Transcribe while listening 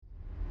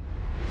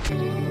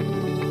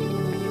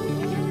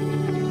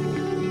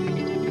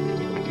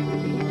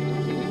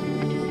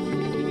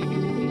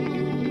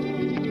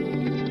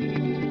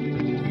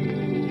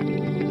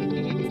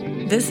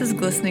This is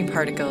Glistening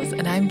Particles,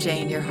 and I'm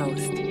Jane, your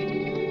host.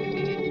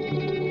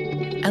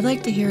 I'd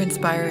like to hear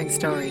inspiring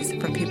stories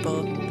from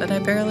people that I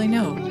barely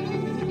know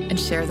and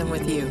share them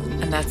with you,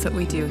 and that's what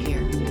we do here.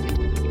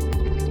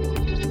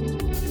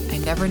 I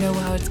never know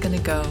how it's going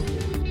to go.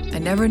 I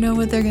never know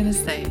what they're going to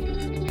say,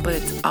 but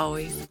it's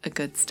always a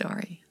good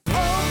story.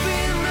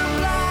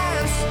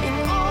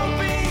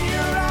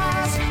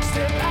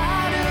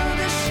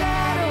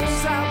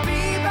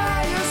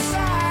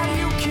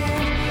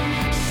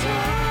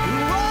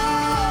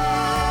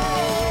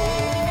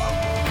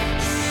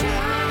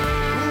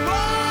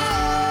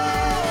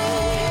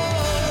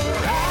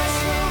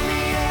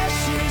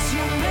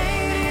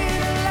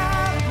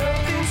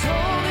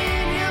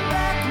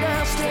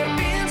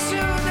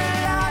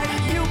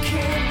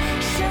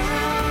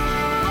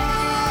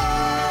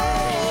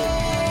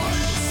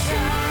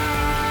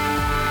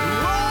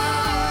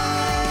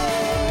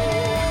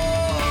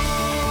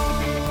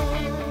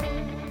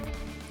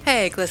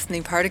 Hey,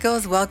 Glistening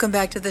Particles, welcome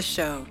back to the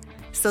show.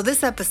 So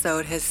this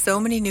episode has so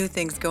many new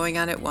things going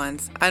on at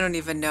once, I don't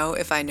even know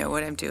if I know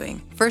what I'm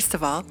doing. First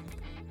of all,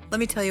 let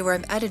me tell you where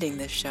I'm editing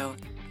this show.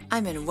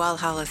 I'm in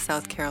Walhalla,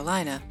 South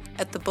Carolina,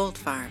 at the Bolt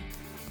Farm.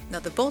 Now,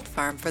 the Bolt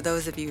Farm, for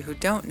those of you who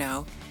don't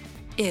know,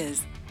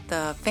 is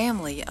the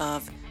family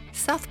of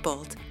Seth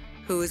Bolt,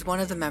 who is one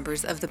of the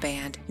members of the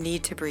band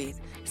Need to Breathe.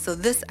 So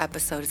this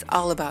episode is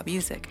all about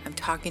music. I'm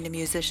talking to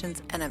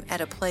musicians, and I'm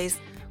at a place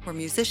where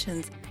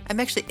I'm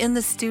actually in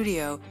the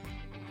studio,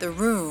 the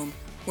room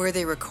where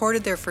they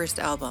recorded their first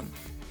album.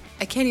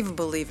 I can't even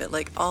believe it,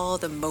 like all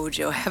the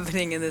mojo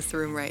happening in this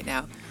room right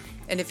now.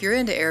 And if you're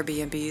into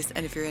Airbnbs,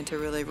 and if you're into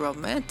really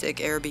romantic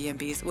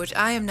Airbnbs, which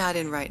I am not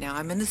in right now,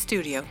 I'm in the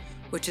studio,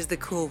 which is the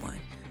cool one.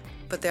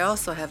 But they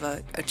also have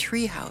a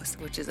tree house,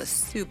 which is a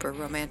super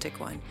romantic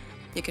one.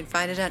 You can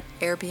find it on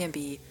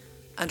Airbnb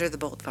under the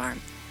Bolt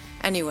Farm.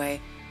 Anyway,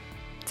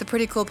 it's a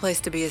pretty cool place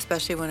to be,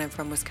 especially when I'm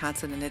from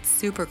Wisconsin and it's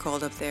super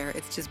cold up there.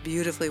 It's just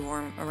beautifully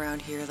warm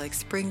around here, like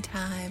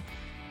springtime,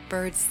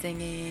 birds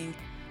singing,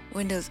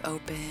 windows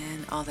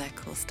open, all that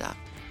cool stuff.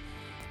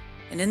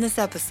 And in this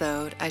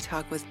episode, I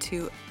talk with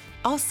two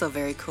also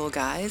very cool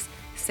guys,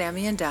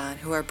 Sammy and Don,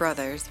 who are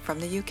brothers from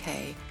the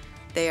UK.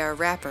 They are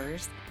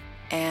rappers,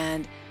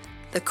 and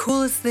the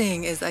coolest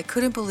thing is I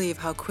couldn't believe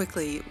how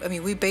quickly,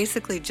 we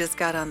basically just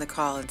got on the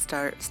call and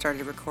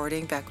started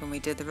recording back when we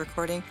did the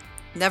recording.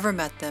 Never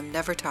met them,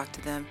 never talked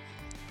to them,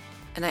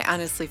 and I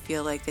honestly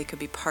feel like they could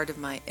be part of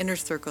my inner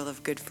circle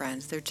of good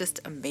friends. They're just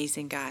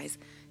amazing guys,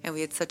 and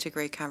we had such a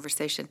great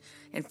conversation.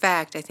 In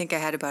fact, I think I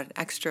had about an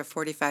extra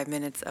 45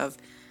 minutes of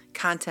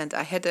content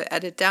I had to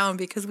edit down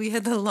because we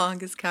had the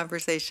longest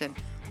conversation.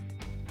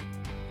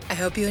 I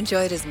hope you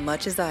enjoyed as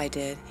much as I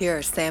did. Here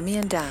are Sammy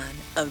and Don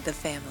of The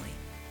Family.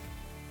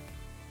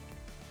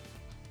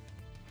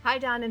 Hi,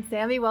 Don and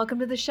Sammy. Welcome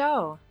to the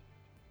show.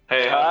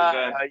 Hey, how's it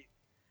going?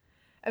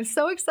 I'm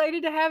so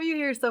excited to have you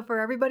here. So for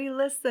everybody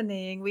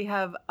listening, we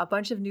have a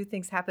bunch of new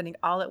things happening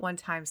all at one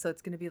time. So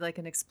it's going to be like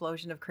an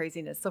explosion of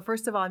craziness. So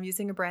first of all, I'm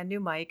using a brand new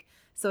mic.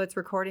 So it's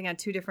recording on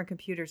two different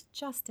computers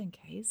just in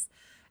case.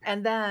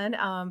 And then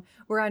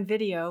we're on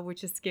video,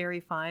 which is scary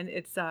fun.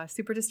 It's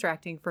super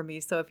distracting for me.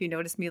 So if you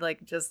notice me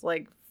just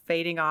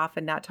fading off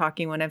and not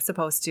talking when I'm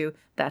supposed to,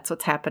 that's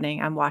what's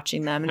happening. I'm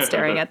watching them and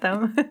staring at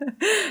them.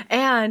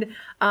 And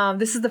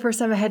this is the first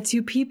time I had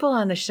two people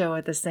on the show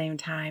at the same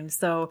time.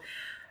 So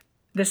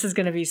this is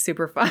going to be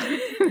super fun.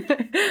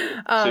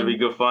 Should be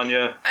good fun,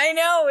 yeah. I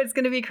know, it's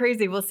going to be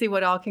crazy. We'll see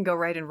what all can go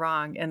right and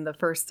wrong in the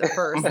first.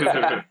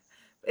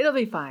 It'll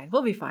be fine.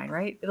 We'll be fine,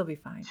 right? It'll be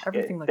fine.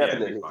 Everything looks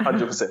definitely,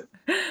 100%.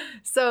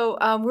 So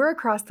we're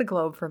across the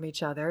globe from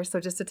each other. So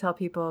just to tell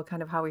people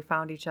kind of how we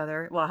found each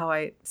other, well, how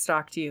I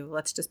stalked you,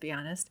 let's just be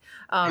honest.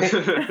 I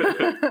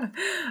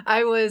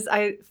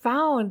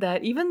found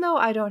that even though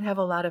I don't have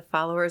a lot of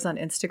followers on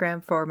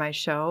Instagram for my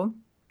show,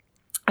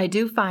 I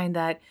do find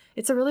that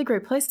it's a really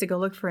great place to go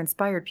look for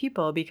inspired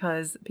people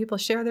because people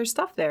share their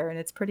stuff there and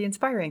it's pretty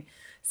inspiring.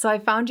 So I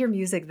found your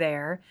music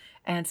there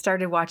and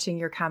started watching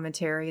your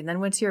commentary and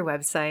then went to your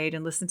website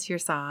and listened to your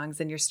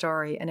songs and your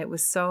story. And it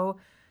was such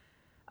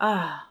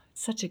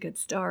a good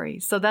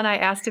story. So then I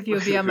asked if you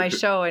would be on my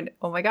show and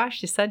oh my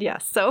gosh, you said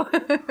yes. So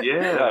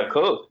yeah,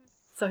 cool.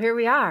 So here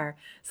we are.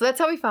 So that's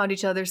how we found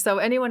each other. So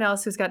anyone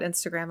else who's got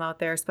Instagram out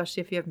there,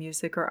 especially if you have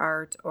music or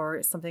art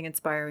or something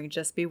inspiring,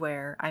 just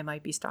beware. I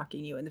might be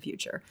stalking you in the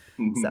future.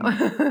 So,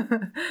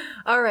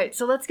 all right.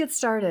 So let's get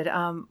started.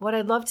 What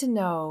I'd love to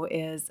know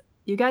is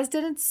you guys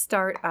didn't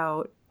start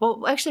out.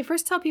 Well, actually,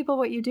 first tell people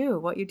what you do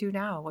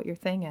now, what your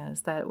thing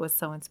is that was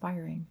so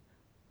inspiring.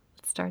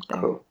 Let's start there.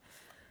 Cool.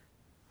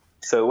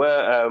 So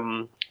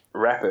we're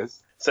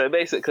rappers. So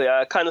basically,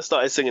 I kind of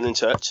started singing in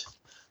church.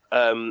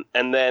 And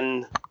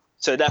then...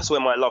 So that's where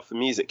my love for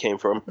music came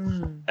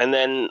from. And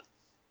then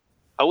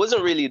I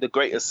wasn't really the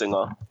greatest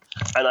singer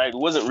and I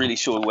wasn't really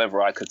sure whether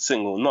I could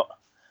sing or not.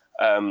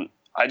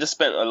 I just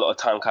spent a lot of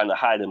time kind of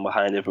hiding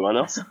behind everyone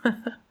else,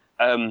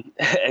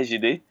 as you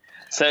do.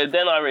 So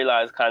then I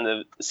realized kind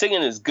of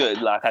singing is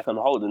good, like I can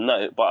hold a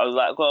note, but I was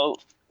like, well,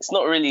 it's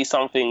not really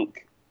something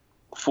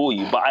for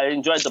you, but I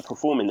enjoyed the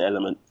performing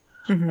element.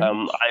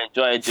 I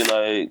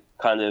enjoyed,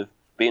 kind of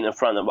being in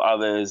front of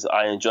others.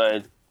 I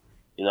enjoyed,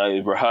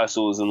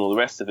 rehearsals and all the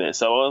rest of it.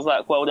 So I was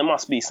like, well, there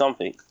must be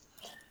something.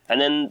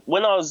 And then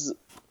when I was,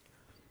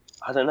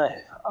 I don't know,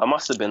 I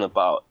must have been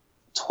about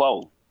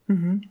 12.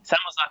 Sam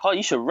was like, oh,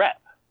 you should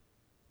rap.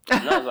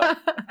 And I was like,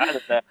 I don't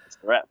know how to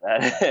rap,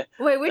 man.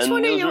 Wait, which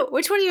one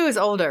of you is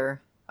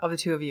older of the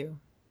two of you?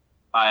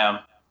 I am.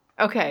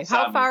 Okay.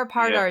 Sammy, how far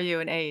apart are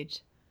you in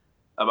age?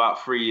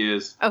 About 3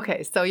 years.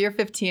 Okay, so you're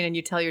 15 and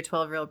you tell your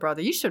 12-year-old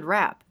brother, you should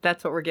rap.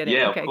 That's what we're getting.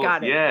 Yeah, okay,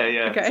 got it.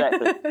 Yeah. Okay.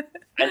 Exactly.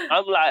 And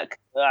I'm like,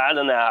 I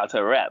don't know how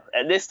to rap.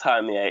 At this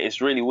time,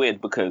 it's really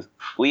weird because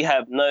we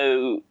have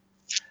the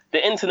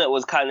internet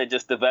was kind of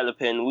just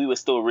developing. We were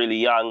still really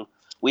young.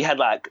 We had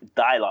like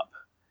dial-up.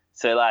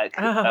 So like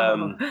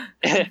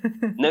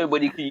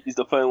nobody could use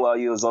the phone while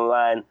you was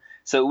online.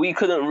 So we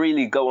couldn't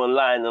really go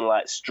online and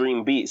like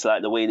stream beats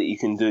like the way that you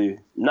can do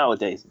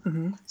nowadays.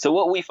 So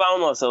what we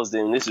found ourselves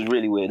doing, this is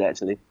really weird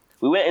actually.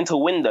 We went into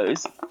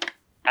Windows,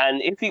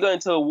 and if you go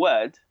into a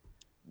Word,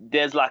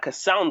 there's like a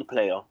sound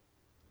player.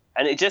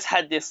 And it just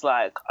had this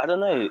like, I don't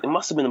know, it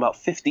must have been about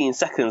 15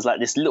 seconds, like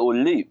this little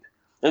loop.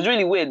 It was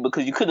really weird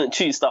because you couldn't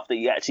choose stuff that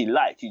you actually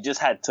liked. You just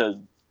had to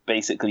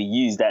basically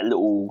use that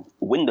little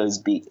Windows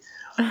beat.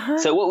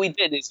 So what we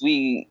did is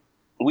we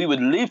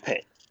would loop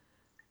it.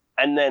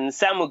 And then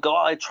Sam would go,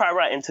 oh, try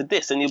writing to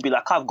this. And you'd be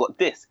like, I've got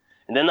this.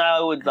 And then I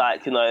would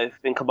like,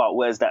 think about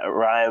words that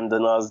rhymed,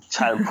 and I was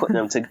trying to put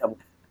them together.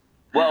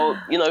 Well,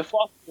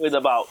 fast forward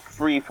about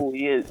 3-4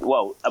 years,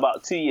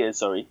 about 2 years,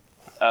 sorry.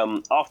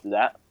 After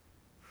that,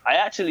 I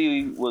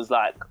actually was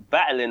like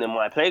battling in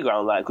my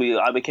playground. Like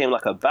I became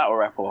like a battle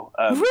rapper.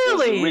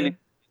 Really?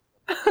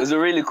 It was a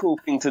really cool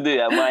thing to do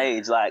at my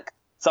age. Like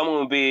someone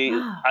would be,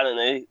 I don't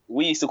know,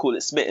 we used to call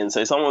it spitting.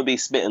 So someone would be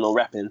spitting or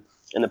rapping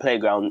in the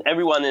playground.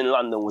 Everyone in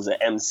London was an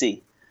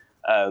MC.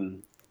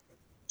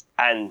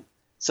 And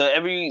so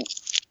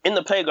in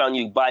the playground,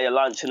 you buy your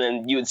lunch and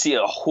then you would see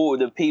a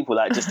horde of people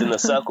like just in a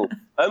circle,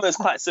 almost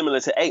quite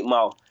similar to 8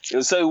 Mile. It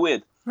was so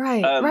weird.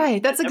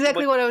 Right. That's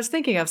exactly what I was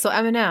thinking of. So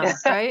Eminem,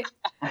 right?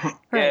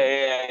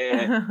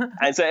 Yeah.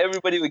 And so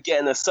everybody would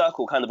get in a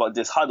circle, kind of like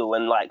this huddle,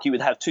 and like you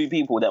would have two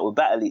people that would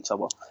battle each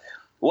other.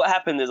 What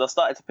happened is I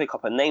started to pick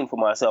up a name for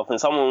myself,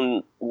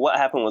 and what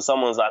happened was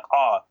someone's like,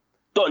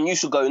 Don, you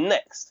should go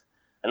next.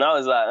 And I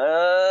was like,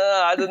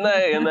 I don't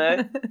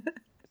know,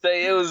 So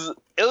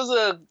it was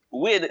a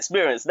weird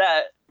experience.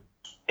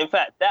 In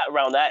fact, that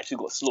round I actually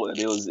got slaughtered.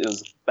 It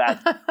was bad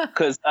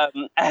because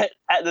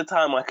at the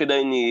time I could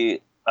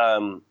only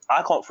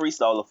I can't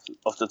freestyle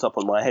off the top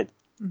of my head,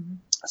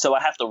 so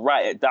I have to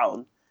write it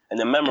down and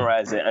then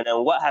memorize it. And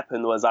then what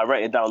happened was I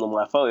wrote it down on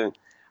my phone,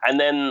 and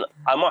then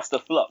I must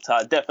have flopped.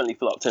 I definitely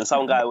flopped. And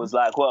some guy was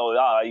like, "Well,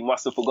 you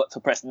must have forgot to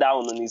press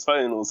down on his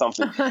phone or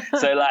something."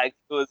 So like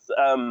it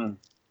was.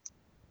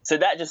 So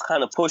that just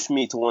kind of pushed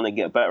me to want to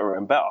get better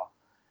and better.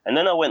 And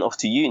then I went off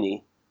to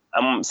uni.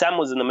 Sam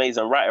was an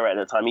amazing writer at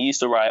the time. He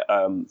used to write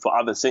for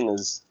other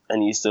singers,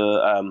 and he used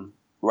to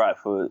write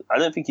for... I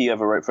don't think he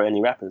ever wrote for any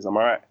rappers, am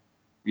I right?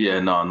 Yeah,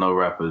 no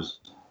rappers.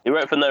 He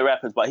wrote for no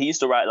rappers, but he used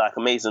to write like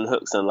amazing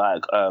hooks and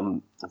like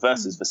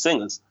verses for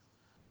singers.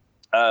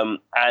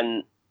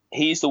 And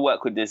he used to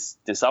work with this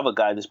other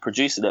guy, this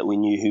producer that we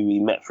knew, who we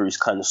met through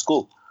kind of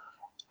school.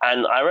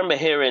 And I remember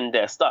hearing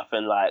their stuff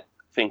and like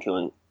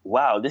thinking,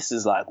 wow, this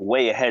is like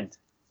way ahead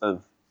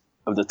of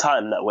the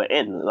time that we're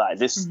in. Like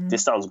this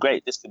sounds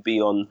great. This could be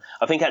on,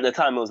 I think at the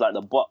time it was like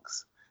the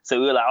Box. So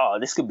we were like, oh,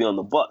 this could be on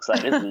the Box.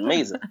 Like this is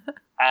amazing.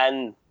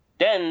 And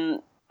then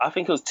I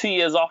think it was 2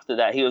 years after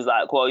that, he was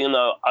like,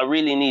 well, I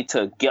really need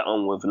to get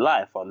on with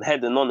life. I'm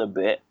heading on a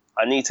bit.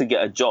 I need to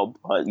get a job.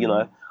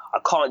 I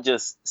can't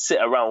just sit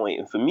around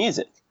waiting for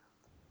music.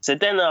 So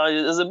then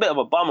it was a bit of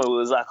a bummer. It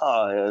was like,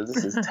 oh,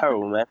 this is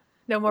terrible, man.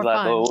 No more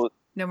fun.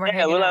 No more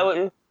hanging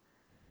out.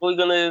 What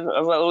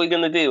are we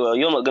gonna do? Well,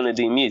 you're not gonna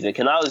do music.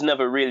 And I was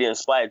never really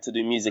inspired to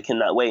do music in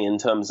that way, in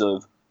terms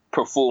of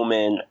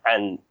performing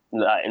and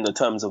like, in the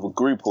terms of a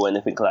group or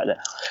anything like that.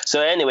 So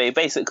anyway,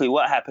 basically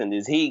what happened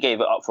is he gave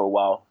it up for a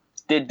while,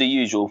 did the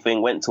usual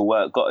thing, went to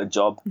work, got a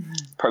job,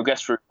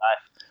 progressed through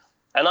life.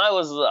 And I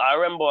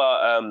remember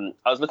I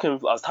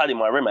was tidying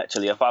my room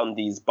actually. I found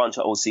these bunch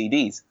of old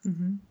CDs,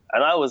 and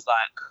I was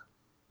like,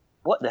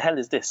 what the hell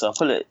is this? So I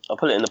put it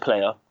in the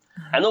player.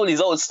 And all these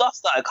old stuff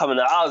started coming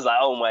out. I was like,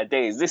 oh my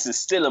days, this is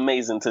still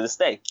amazing to this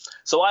day.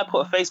 So I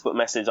put a Facebook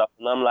message up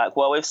and I'm like,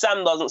 well, if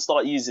Sam doesn't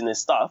start using this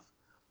stuff,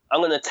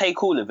 I'm going to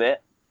take all of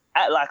it,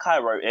 act like I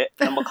wrote it,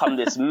 and become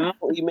this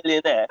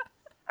multi-millionaire.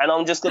 And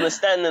I'm just going to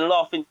stand and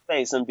laugh in your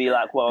face and be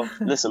like, well,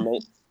 listen,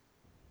 mate,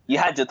 you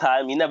had your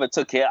time, you never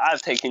took it,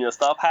 I've taken your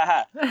stuff,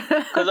 ha.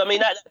 Because I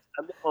mean, I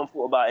never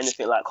thought about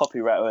anything like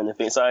copyright or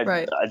anything, so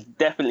I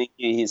definitely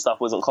knew his stuff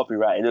wasn't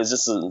copyrighted. It was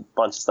just a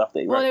bunch of stuff that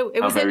he wrote. Well,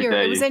 it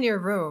was in your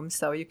room,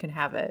 so you can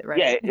have it,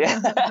 right?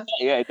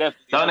 Yeah, definitely.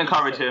 Don't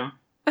encourage him.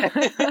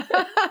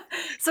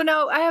 So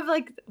now I have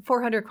like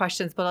 400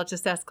 questions, but I'll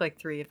just ask like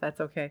 3 if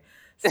that's okay.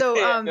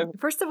 So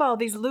first of all,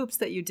 these loops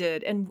that you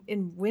did, and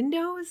in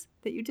Windows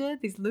that you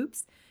did, these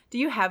loops, Do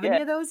you have Yeah.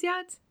 any of those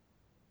yet?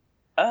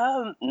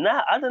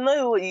 Nah, I don't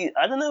know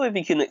if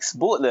you can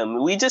export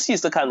them. We just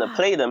used to kind of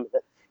play them.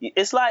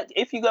 It's like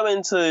if you go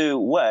into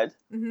Word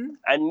and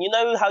you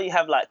know how you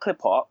have like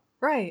clip art,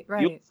 Right.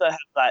 you also have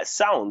like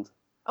sound.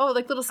 Oh,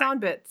 like little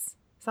sound bits.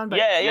 Sound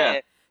bites.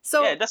 Yeah.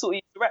 So Yeah, that's what we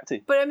used to rap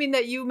to. But I mean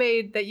that you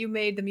made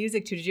the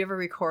music to. Did you ever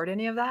record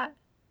any of that?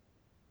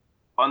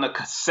 On a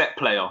cassette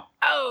player.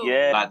 Oh.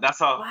 Yeah. Like that's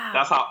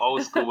how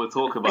old school we're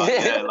talking about.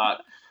 Yeah, like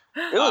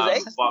It was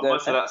ages but ago,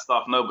 most of that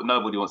stuff,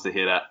 nobody wants to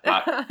hear that.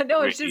 Like,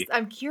 No, it's really. just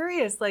I'm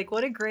curious. Like,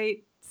 what a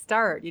great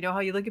start. You know how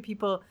you look at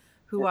people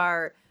who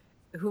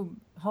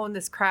hone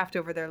this craft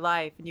over their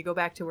life, and you go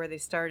back to where they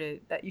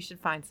started. That you should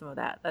find some of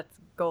that. That's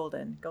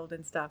golden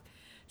stuff.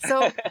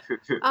 So,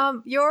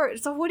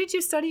 so what did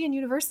you study in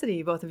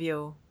university, both of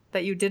you?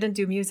 That you didn't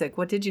do music.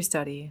 What did you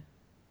study?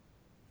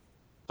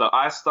 So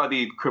I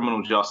studied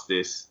criminal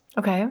justice.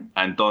 Okay.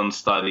 And Don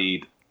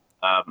studied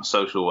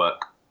social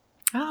work.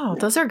 Oh,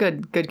 those are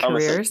good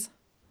careers.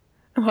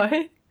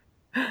 What?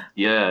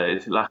 Yeah,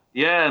 it's like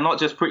not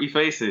just pretty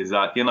faces.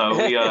 Like we,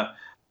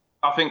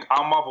 I think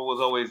our mother was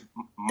always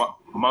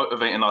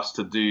motivating us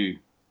to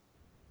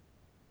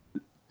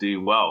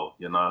do well.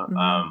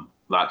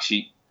 Like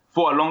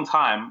for a long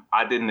time,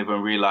 I didn't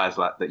even realize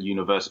like that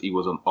university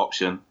was an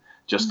option.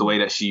 Just the way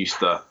that she used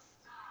to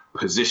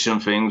position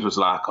things was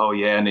like, oh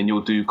yeah, and then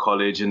you'll do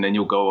college and then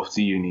you'll go off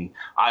to uni.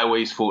 I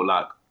always thought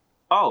like,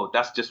 oh,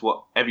 that's just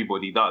what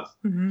everybody does.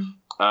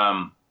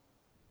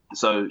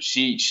 So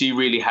she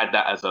really had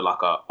that as a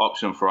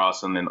option for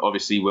us. And then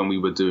obviously when we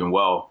were doing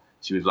well,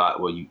 she was like,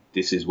 well,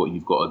 this is what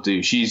you've got to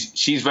do.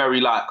 She's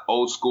very like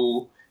old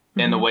school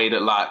in the way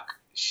that like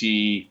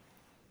she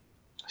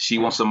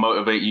wants to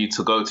motivate you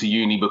to go to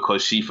uni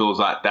because she feels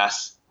like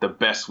that's the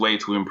best way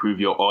to improve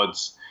your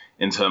odds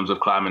in terms of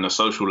climbing a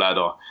social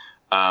ladder.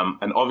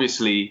 And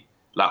obviously,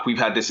 like we've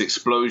had this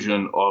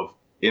explosion of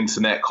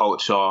internet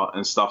culture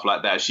and stuff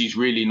like that. She's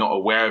really not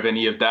aware of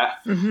any of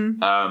that.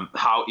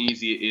 How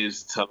easy it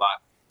is to like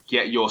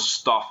get your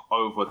stuff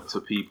over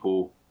to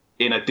people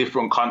in a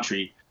different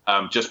country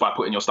just by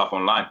putting your stuff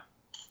online.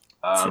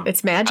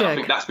 It's magic. I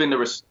think that's been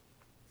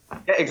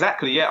yeah,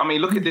 exactly. Yeah, I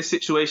mean, look at this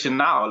situation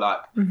now.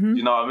 Like,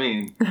 you know what I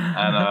mean?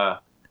 And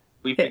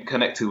we've been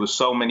connected with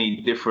so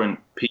many different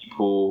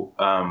people,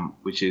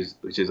 which is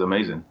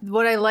amazing.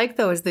 What I like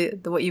though is the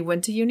what you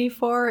went to uni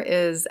for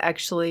is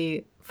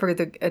actually for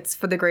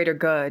the greater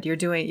good.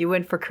 You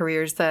went for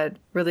careers that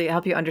really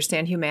help you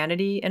understand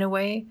humanity in a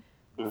way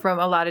from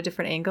a lot of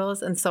different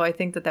angles, and so I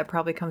think that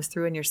probably comes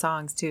through in your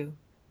songs too.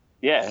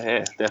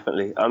 Yeah,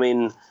 definitely. I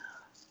mean,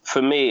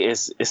 for me,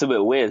 it's a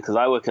bit weird because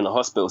I work in a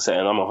hospital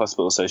setting. I'm a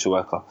hospital social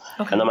worker,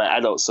 and I'm an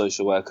adult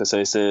social worker, so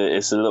it's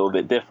a little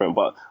bit different.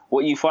 But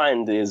what you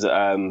find is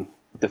the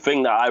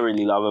thing that I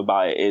really love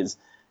about it is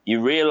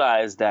you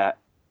realize that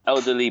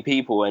elderly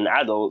people and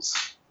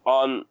adults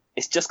aren't.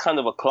 It's just kind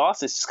of a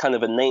class. It's just kind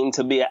of a name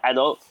to be an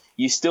adult.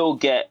 You still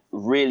get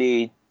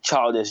really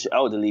childish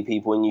elderly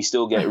people and you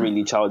still get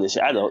really childish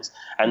adults,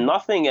 and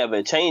nothing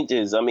ever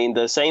changes. I mean,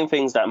 the same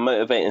things that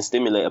motivate and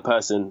stimulate a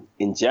person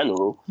in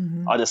general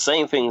are the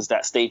same things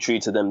that stay true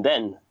to them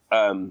then.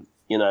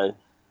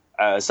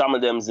 Some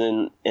of them's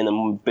in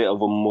a bit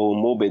of a more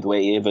morbid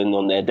way, even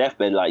on their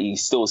deathbed. Like you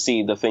still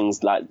see the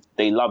things like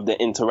they love the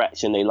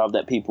interaction. They love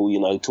that people,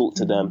 talk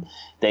to them.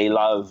 They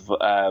love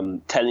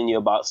telling you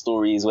about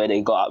stories where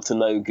they got up to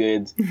no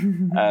good.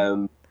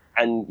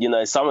 And,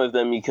 some of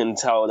them you can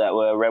tell that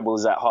were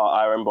rebels at heart.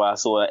 I remember I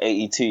saw an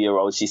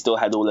 82-year-old. She still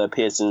had all her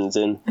piercings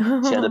and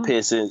she had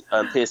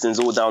piercings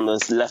all down the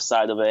left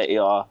side of her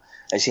ear.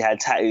 And she had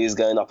tattoos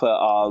going up her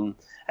arm.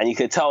 And you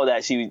could tell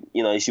that she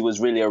was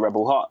really a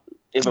rebel heart,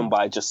 even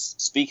by just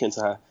speaking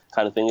to her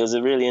kind of thing. It was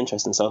really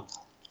interesting. So,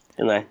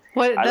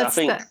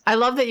 I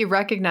love that you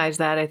recognize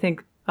that. I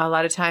think a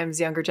lot of times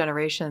younger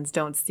generations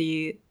don't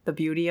see the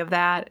beauty of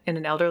that in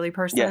an elderly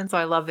person. Yeah. So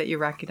I love that you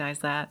recognize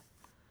that.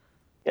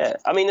 Yeah,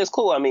 I mean, it's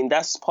cool. I mean,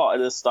 that's part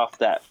of the stuff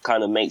that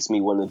kind of makes me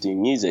want to do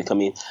music. I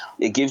mean,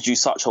 it gives you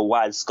such a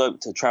wide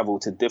scope to travel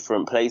to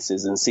different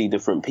places and see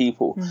different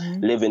people,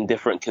 live in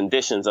different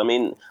conditions. I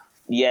mean,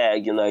 yeah,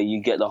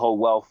 you get the whole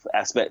wealth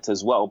aspect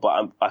as well.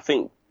 But I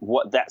think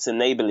what that's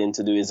enabling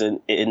to do is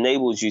it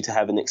enables you to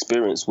have an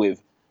experience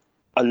with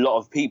a lot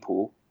of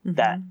people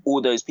that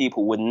all those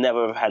people would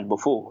never have had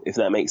before, if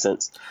that makes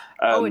sense.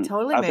 It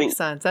totally makes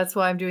sense. That's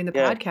why I'm doing the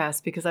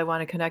podcast, because I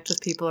want to connect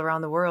with people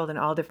around the world in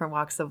all different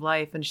walks of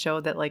life and show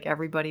that like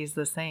everybody's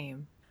the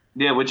same.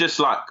 Yeah, we're just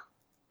like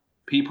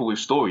people with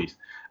stories.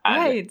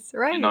 And,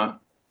 right.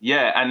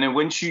 Yeah, and then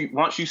once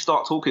you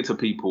start talking to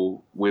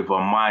people with a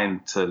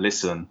mind to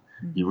listen,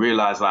 you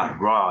realize like,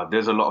 wow,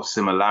 there's a lot of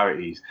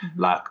similarities.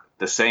 Like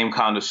the same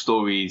kind of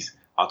stories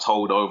are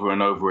told over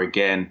and over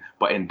again,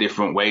 but in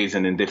different ways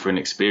and in different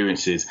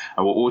experiences.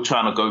 And we're all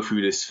trying to go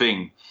through this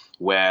thing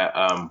where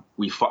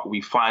we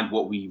find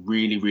what we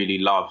really, really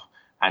love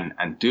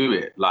and do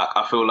it. Like,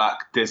 I feel like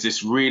there's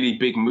this really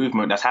big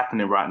movement that's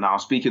happening right now. I'm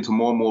speaking to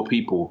more and more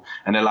people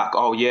and they're like,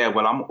 oh yeah,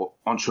 well, I'm an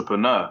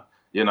entrepreneur.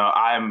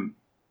 I'm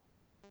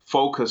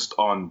focused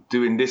on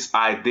doing this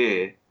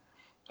idea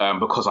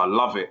because I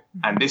love it.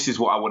 And this is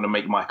what I want to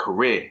make my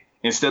career.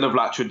 Instead of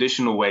like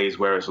traditional ways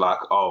where it's like,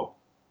 oh,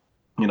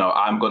 you know,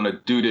 I'm going to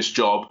do this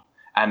job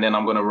and then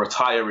I'm going to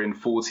retire in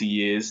 40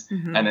 years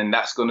and then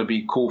that's going to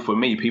be cool for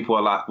me. People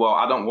are like, well,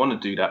 I don't want to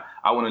do that.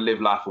 I want to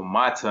live life on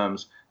my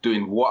terms,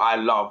 doing what I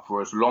love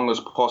for as long as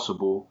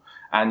possible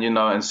and, you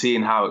know, and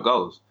seeing how it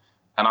goes.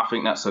 And I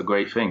think that's a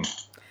great thing.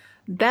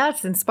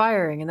 That's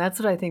inspiring. And that's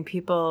what I think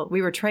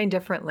we were trained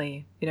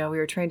differently. You know, we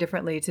were trained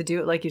differently to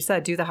do, like you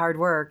said, do the hard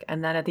work.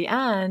 And then at the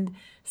end,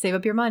 save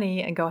up your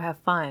money and go have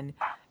fun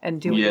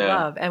and do what you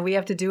love. And we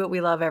have to do what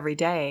we love every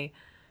day.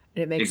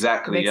 And it makes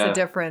a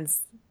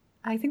difference.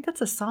 I think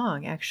that's a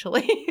song,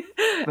 actually.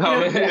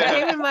 It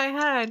came in my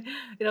head.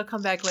 It'll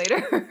come back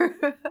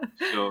later.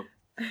 Sure.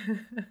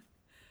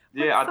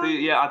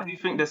 I do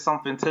think there's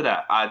something to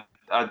that.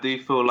 I do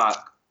feel like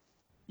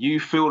you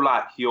feel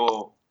like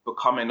you're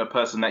becoming the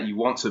person that you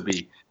want to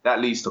be. That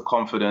leads to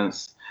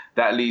confidence.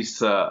 That leads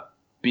to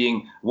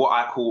being what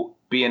I call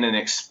being an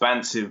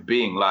expansive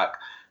being. Like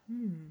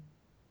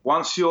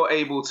once you're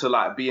able to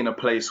like be in a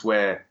place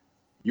where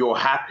you're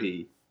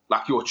happy,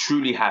 like you're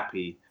truly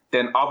happy,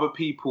 then other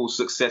people's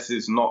success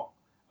is not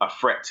a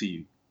threat to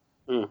you.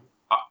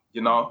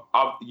 You know,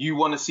 you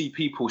want to see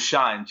people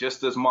shine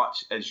just as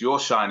much as you're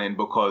shining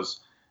because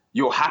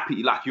you're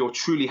happy, like you're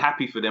truly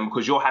happy for them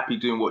because you're happy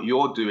doing what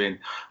you're doing.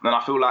 And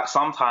I feel like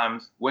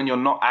sometimes when you're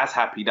not as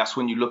happy, that's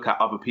when you look at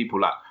other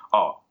people like,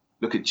 oh,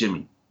 look at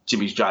Jimmy.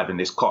 Jimmy's driving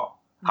this car.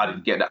 How did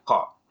he get that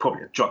car?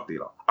 Probably a drug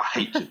dealer. I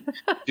hate Jimmy.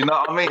 You know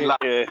what I mean?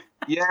 Like,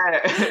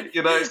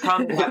 you know, it's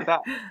kind of like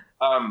that.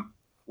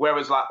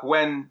 Whereas like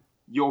when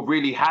you're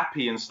really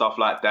happy and stuff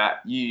like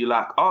that, you're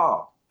like,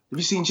 oh, have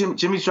you seen Jimmy?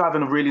 Jimmy's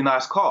driving a really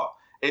nice car.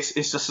 It's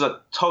just a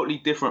totally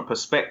different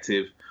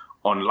perspective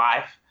on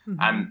life.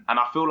 And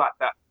I feel like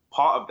that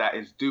part of that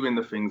is doing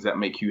the things that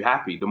make you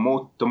happy. The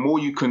more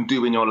you can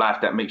do in your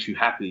life that makes you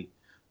happy,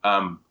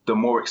 the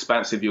more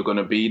expansive you're going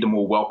to be, the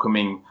more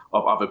welcoming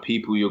of other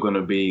people you're going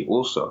to be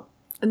also.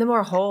 And the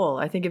more whole.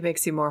 I think it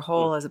makes you more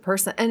whole as a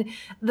person. And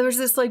there's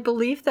this like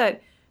belief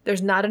that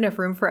there's not enough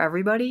room for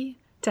everybody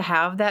to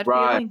have that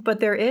feeling, but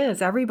there is.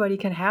 Everybody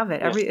can have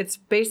it. It's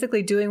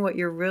basically doing what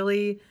you're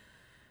really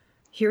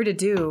here to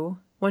do.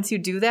 Once you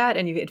do that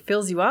and it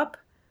fills you up,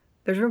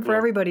 there's room for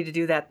everybody to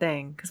do that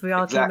thing because we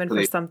all came in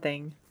for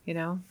something, you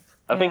know?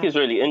 I think it's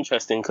really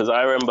interesting because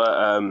I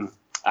remember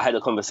I had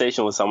a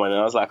conversation with someone and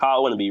I was like, oh, I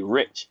want to be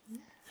rich.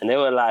 And they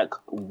were like,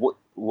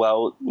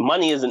 well,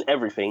 money isn't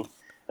everything.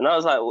 And I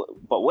was like,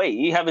 but wait,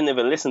 you haven't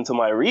even listened to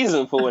my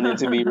reason for wanting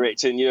to be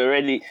rich and you're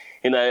already,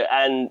 you know,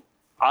 and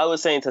I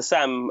was saying to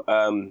Sam,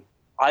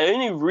 I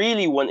only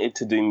really wanted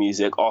to do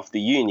music after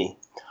uni.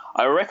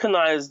 I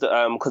recognized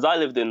because I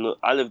lived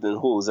in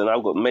halls and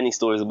I've got many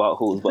stories about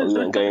halls, but we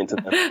won't go into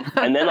them.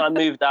 And then I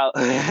moved out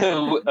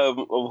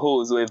of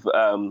halls with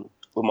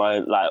my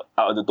like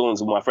out of the dorms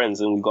with my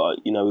friends, and we got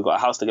a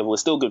house together. We're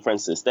still good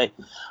friends to this day.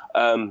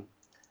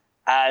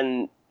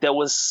 And there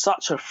was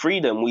such a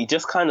freedom. We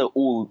just kind of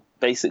all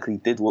basically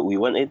did what we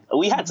wanted.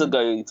 We had to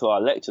go to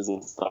our lectures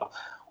and stuff,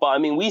 but I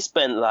mean, we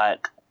spent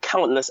like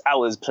countless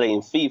hours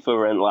playing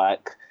FIFA and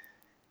like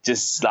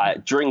just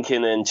like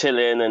drinking and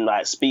chilling and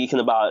like speaking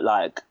about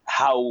like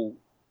how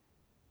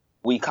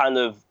we kind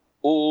of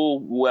all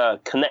were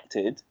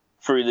connected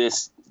through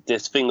this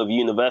thing of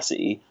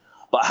university,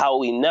 but how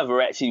we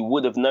never actually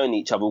would have known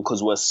each other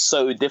because we're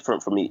so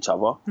different from each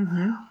other.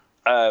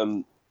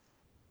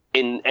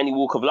 In any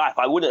walk of life,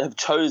 I wouldn't have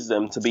chose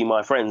them to be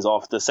my friends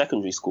after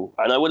secondary school,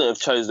 and I wouldn't have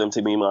chose them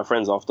to be my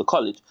friends after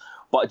college.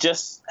 But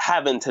just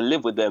having to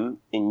live with them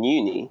in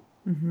uni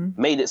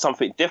made it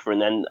something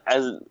different. And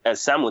as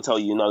Sam will tell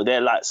you, you know,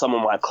 they're like some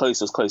of my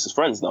closest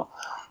friends now.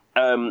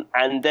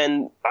 And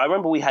then I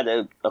remember we had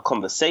a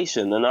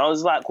conversation, and I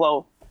was like,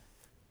 well,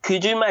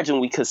 could you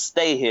imagine we could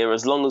stay here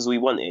as long as we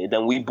wanted,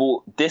 and we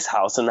bought this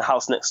house and the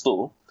house next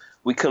door.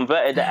 We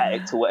converted the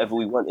attic to whatever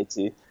we wanted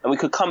to, and we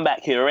could come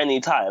back here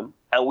any time.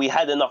 And we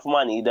had enough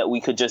money that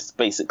we could just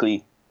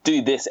basically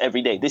do this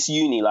every day. This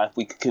uni life,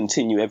 we could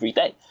continue every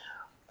day.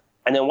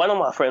 And then one of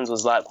my friends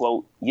was like,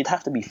 well, you'd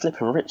have to be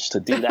flipping rich to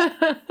do that.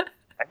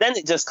 And then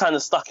it just kind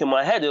of stuck in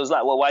my head. It was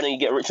like, well, why don't you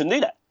get rich and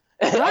do that?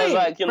 I was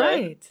like, you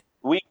know,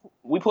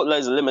 we put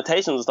loads of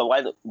limitations and stuff.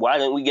 Why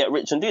don't we get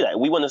rich and do that?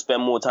 We want to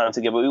spend more time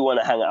together. We want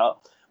to hang out.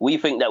 We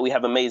think that we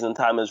have amazing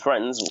time as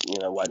friends. You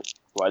know,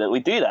 why don't we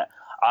do that?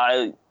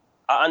 I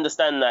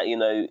understand that, you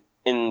know,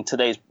 in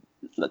today's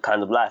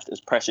kind of life, there's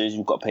pressures,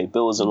 you've got to pay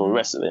bills and all the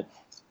rest of it.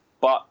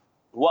 But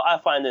what I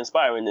find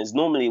inspiring is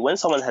normally when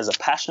someone has a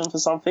passion for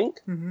something,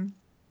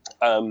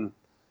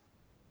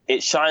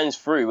 it shines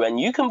through and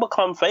you can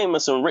become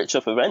famous and rich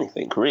off of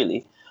anything,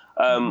 really.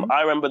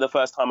 I remember the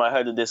first time I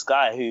heard of this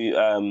guy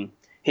who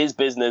his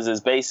business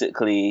is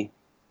basically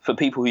for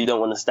people who don't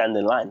want to stand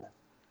in line.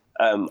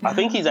 I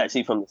think he's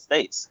actually from the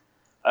States.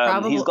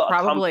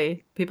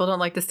 Probably. People don't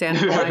like to stand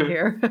in line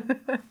here.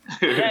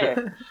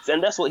 Yeah,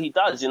 and that's what he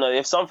does. You know,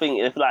 if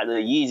like the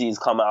Yeezys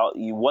come out,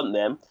 you want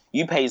them,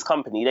 you pay his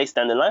company, they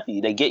stand in line for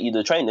you. They get you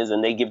the trainers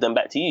and they give them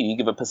back to you. You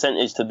give a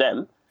percentage to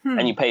them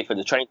and you pay for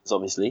the trainers,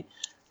 obviously.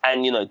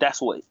 And,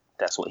 that's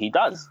what he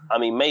does. I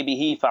mean, maybe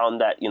he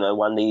found that,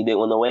 one day he didn't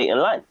want to wait in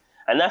line.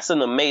 And that's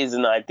an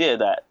amazing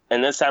idea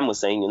and as Sam was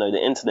saying, the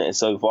internet is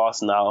so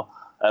vast now,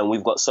 and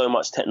we've got so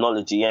much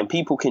technology, and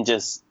people can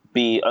just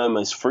be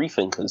almost free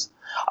thinkers.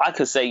 I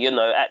could say,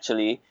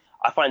 actually,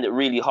 I find it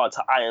really hard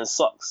to iron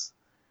socks,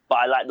 but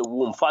I like the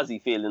warm, fuzzy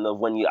feeling of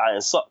when you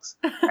iron socks.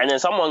 And then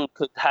someone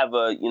could have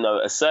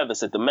a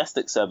service, a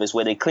domestic service,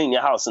 where they clean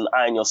your house and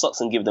iron your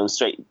socks and give them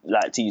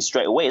to you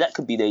straight away. That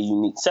could be their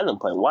unique selling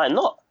point. Why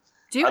not?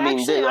 Do you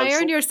actually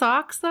iron your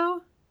socks,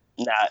 though?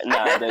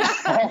 Nah.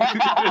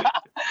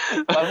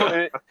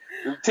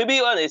 To be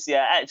honest,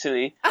 yeah,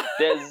 actually,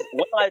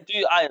 when I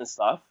do iron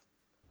stuff,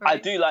 right.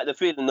 I do like the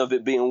feeling of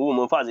it being warm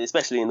and fuzzy,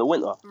 especially in the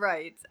winter.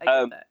 Right, I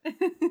get that.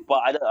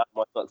 But I don't iron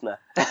my socks now.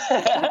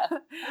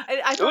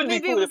 I thought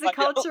maybe it was a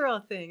cultural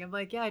thing. I'm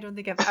like, I don't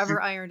think I've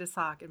ever ironed a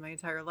sock in my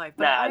entire life.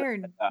 But I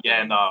ironed.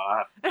 Yeah, no,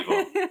 I have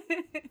to.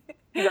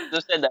 You guys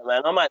just said that,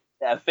 man. I might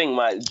get a thing,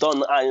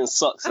 Don iron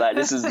socks. Like,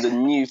 this is the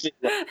new thing.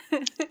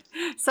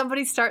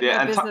 Somebody's starting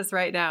a business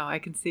right now. I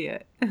can see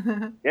it.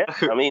 Yeah,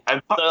 I mean,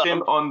 and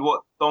touching on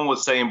what Don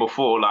was saying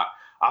before, like,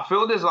 I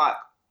feel there's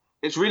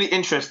it's really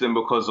interesting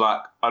because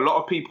a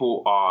lot of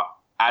people are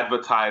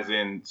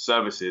advertising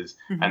services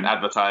and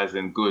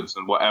advertising goods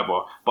and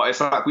whatever, but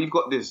it's we've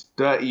got this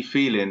dirty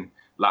feeling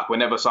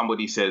whenever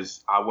somebody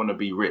says, I want to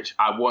be rich,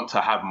 I want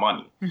to have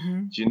money.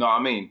 Do you know what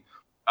I mean?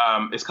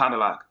 It's kind of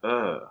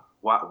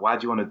why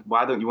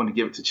don't you want to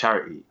give it to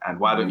charity, and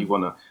why don't you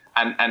want to,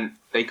 and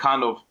they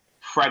kind of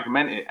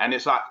fragment it, and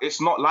it's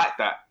not like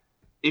that.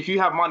 If you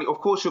have money, of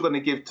course you're going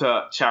to give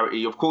to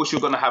charity, of course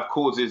you're going to have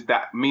causes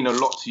that mean a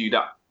lot to you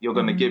that you're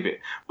going to give it.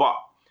 But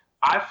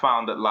I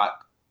found that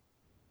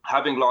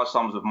having large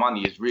sums of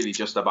money is really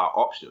just about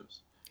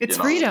options. It's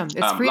freedom.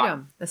 It's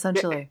freedom,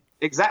 essentially.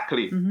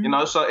 Exactly.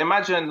 So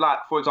imagine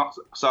for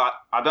example, so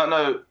I don't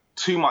know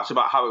too much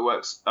about how it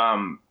works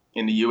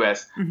in the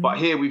US, but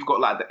here we've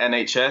got the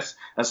NHS,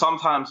 and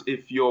sometimes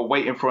if you're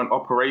waiting for an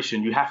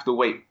operation, you have to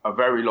wait a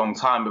very long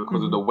time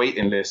because of the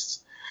waiting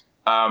lists.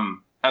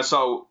 And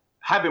so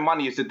having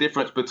money is the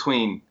difference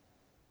between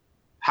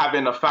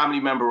having a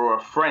family member or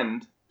a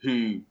friend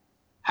who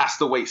has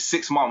to wait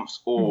 6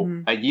 months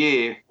or a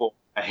year for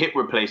a hip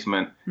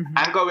replacement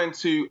and going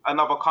to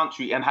another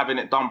country and having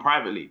it done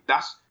privately.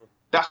 That's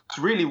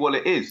really what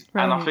it is.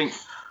 Right. And I think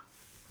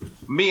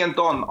me and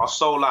Don are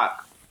so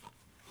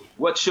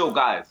we're chill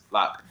guys.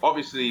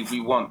 Obviously we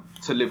want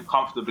to live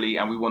comfortably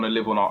and we want to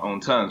live on our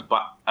own terms,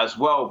 but as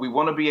well, we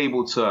want to be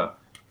able to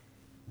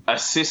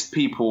assist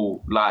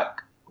people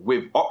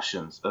with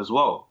options as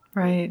well.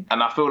 Right.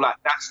 And I feel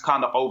that's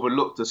kind of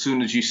overlooked as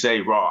soon as you say,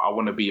 I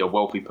want to be a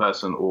wealthy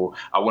person, or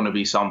I want to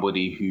be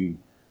somebody who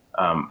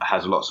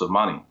has lots of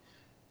money.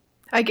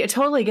 I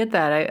totally get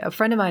that. A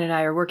friend of mine and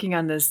I are working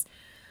on this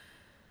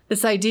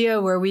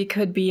idea where we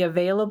could be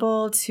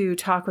available to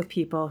talk with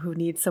people who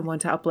need someone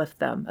to uplift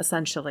them,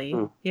 essentially,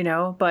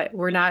 but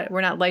we're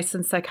not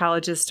licensed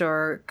psychologists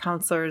or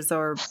counselors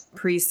or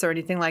priests or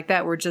anything like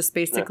that. We're just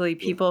basically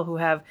people who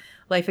have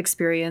life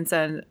experience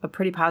and a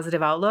pretty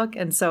positive outlook.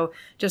 And so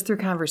just through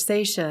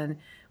conversation,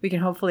 we can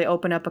hopefully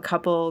open up a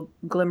couple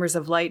glimmers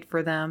of light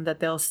for them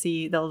that they'll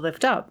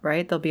lift up,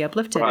 right? They'll be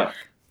uplifted, right.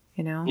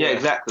 Yeah,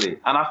 exactly.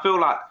 And I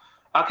feel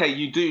okay,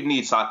 you do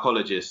need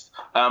psychologists,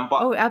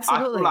 but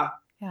absolutely. I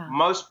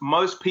feel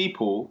most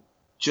people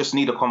just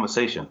need a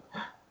conversation.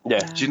 Yeah.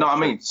 Do you know what I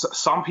mean?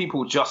 Some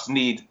people just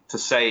need to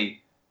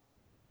say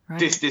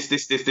this,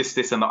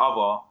 and the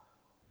other,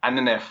 and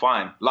then they're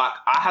fine.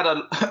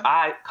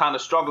 I kind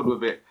of struggled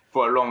with it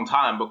for a long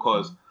time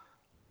because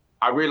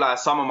I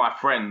realized some of my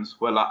friends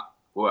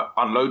were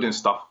unloading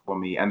stuff for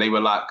me, and they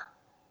were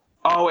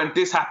oh, and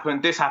this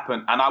happened,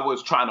 and I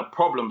was trying to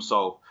problem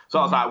solve. So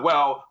I was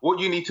well, what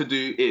you need to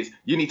do is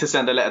you need to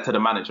send a letter to the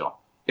manager.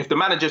 If the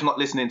manager's not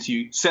listening to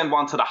you, send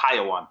one to the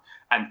higher one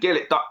and get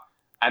it done.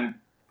 And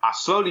I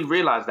slowly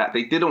realized that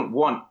they didn't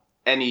want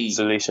any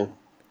solution.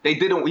 They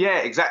didn't,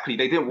 exactly.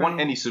 They didn't want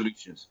any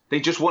solutions. They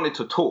just wanted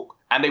to talk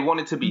and they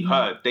wanted to be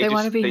heard. They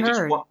want to be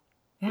heard.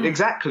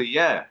 Exactly,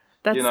 yeah.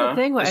 That's the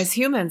thing. As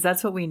humans,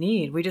 that's what we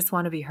need. We just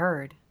want to be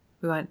heard.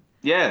 We want.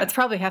 Yeah. That's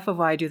probably half of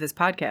why I do this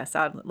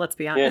podcast. Let's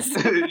be honest.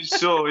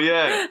 Sure,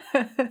 yeah.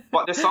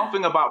 But there's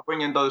something about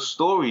bringing those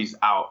stories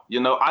out.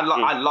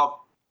 I love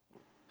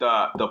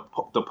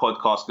the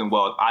podcasting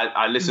world.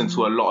 I listen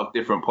to a lot of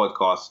different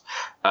podcasts.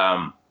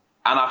 And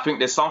I think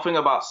there's something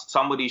about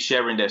somebody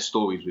sharing their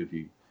stories with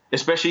you,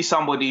 especially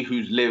somebody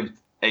who's lived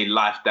a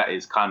life that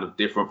is kind of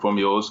different from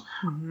yours,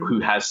 who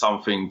has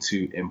something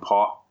to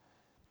impart.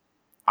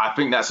 I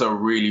think that's a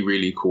really,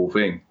 really cool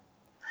thing.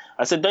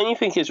 I said, don't you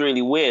think it's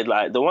really weird?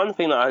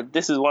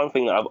 This is one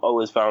thing that I've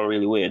always found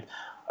really weird.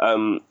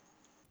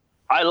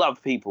 I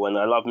love people and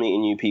I love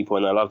meeting new people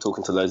and I love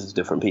talking to loads of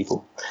different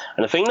people.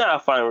 And the thing that I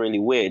find really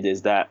weird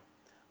is that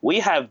we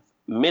have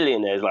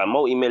millionaires,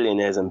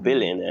 multi-millionaires and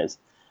billionaires.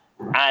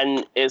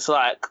 And it's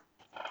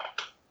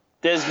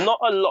there's not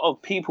a lot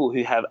of people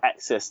who have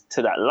access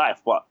to that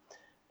life, but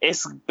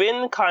it's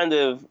been kind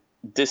of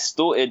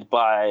distorted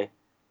by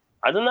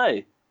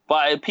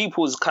by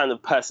people's kind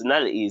of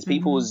personalities,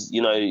 people's,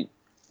 you know,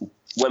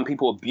 when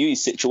people abuse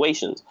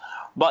situations.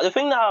 But the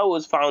thing that I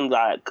always found,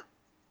 like,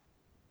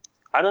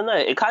 I don't know,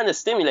 it kind of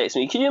stimulates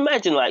me. Can you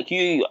imagine, like,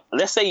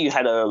 let's say you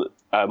had a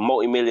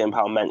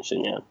multi-million-pound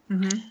mansion, yeah?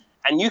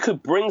 And you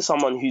could bring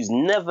someone who's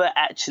never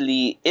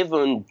actually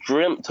even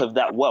dreamt of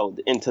that world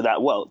into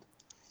that world.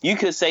 You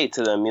could say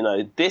to them, you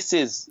know, this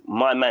is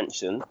my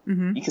mansion.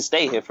 You can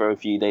stay here for a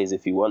few days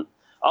if you want.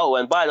 Oh,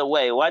 and by the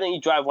way, why don't you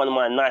drive one of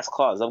my nice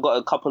cars? I've got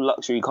a couple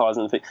luxury cars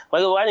and things. Why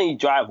don't you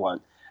drive one?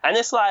 And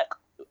it's like,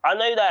 I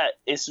know that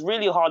it's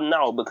really hard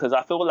now because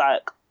I feel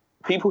like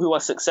people who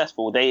are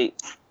successful, they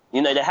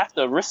have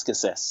to risk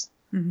assess.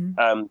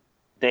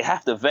 They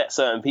have to vet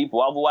certain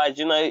people. Otherwise,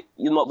 you know,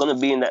 you're not going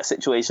to be in that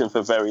situation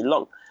for very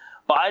long.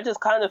 But I just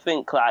kind of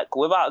think, like,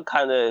 without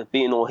kind of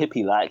being all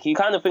hippie-like, you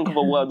kind of think of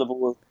a world of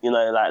all, you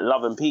know, like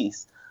love and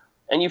peace.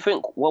 And you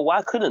think, well,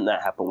 why couldn't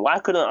that happen? Why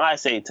couldn't I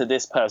say to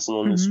this person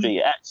on the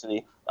street,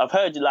 actually, I've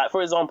heard you, like,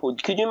 for example,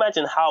 could you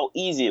imagine how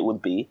easy it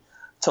would be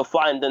to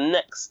find the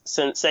next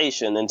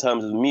sensation in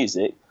terms of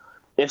music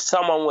if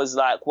someone was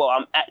like, well,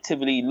 I'm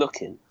actively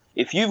looking.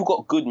 If you've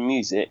got good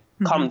music,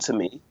 come to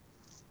me.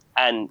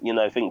 And, you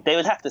know, they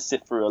would have to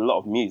sift through a lot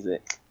of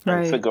music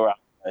and figure out,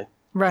 you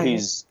know,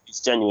 who's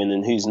genuine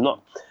and who's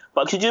not.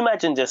 But could you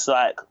imagine just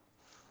like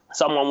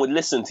someone would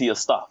listen to your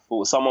stuff,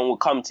 or someone would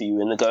come to you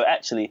and they go,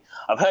 actually,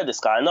 I've heard this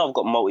guy. I know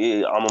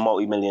I'm a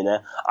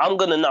multi-millionaire. I'm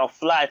going to now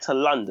fly to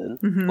London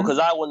because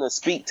I want to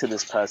speak to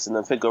this person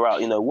and figure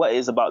out, you know, what it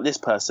is about this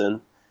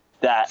person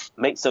that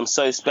makes them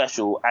so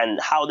special and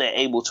how they're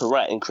able to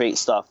write and create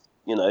stuff,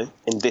 you know,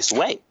 in this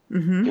way.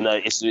 You know,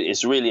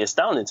 it's really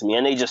astounding to me.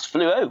 And they just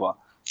flew over.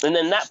 And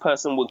then that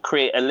person would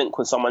create a link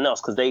with someone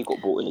else because they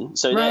got brought in.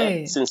 So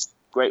they're since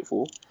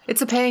grateful.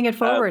 It's a paying it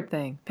forward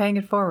thing. Paying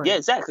it forward. Yeah,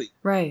 exactly.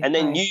 Right. And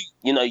then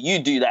you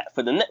do that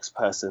for the next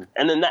person.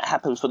 And then that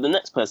happens for the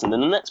next person,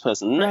 and the next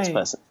person, and the next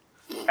person.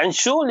 And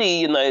surely,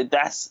 you know,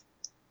 that's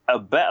a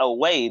better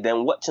way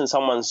than watching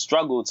someone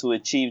struggle to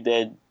achieve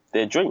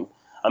their dream.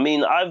 I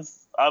mean, I've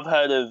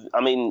heard of,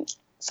 I mean,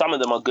 some of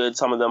them are good,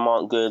 some of them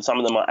aren't good, some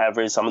of them are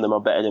average, some of them are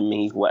better than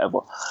me, whatever.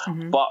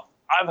 But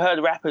I've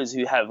heard rappers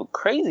who have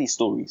crazy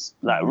stories,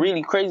 like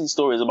really crazy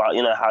stories about,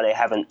 you know, how they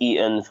haven't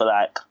eaten for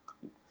like,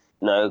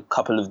 you know, a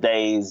couple of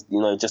days,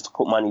 you know, just to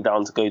put money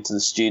down to go to the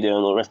studio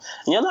and all the rest.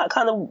 And you're like,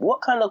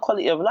 what kind of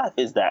quality of life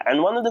is that?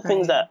 And one of the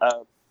things that,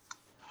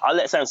 I'll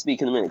let Sam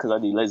speak in a minute because I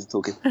do loads of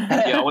talking.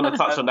 Yeah, I want to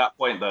touch on that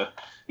point though.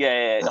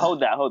 Yeah,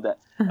 hold that.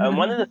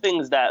 One of the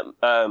things that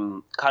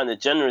kind of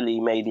generally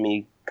made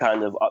me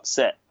kind of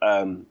upset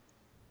and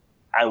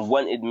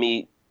wanted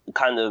me,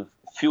 kind of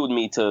fueled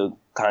me to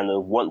kind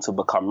of want to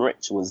become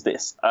rich was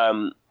this.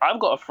 I've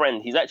got a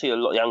friend, he's actually a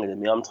lot younger than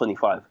me, I'm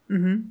 25.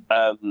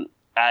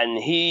 And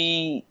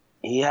he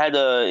had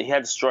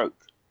a stroke.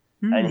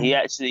 And he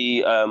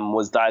actually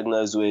was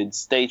diagnosed with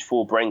stage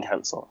 4 brain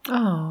cancer.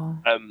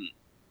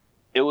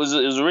 It was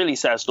a really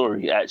sad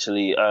story,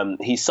 actually.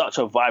 He's such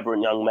a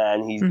vibrant young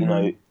man. He's, you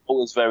know,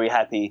 always very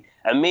happy.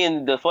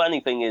 And the funny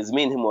thing is,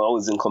 me and him were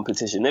always in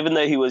competition. Even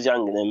though he was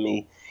younger than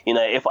me, you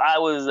know,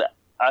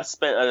 I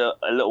spent a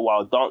little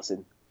while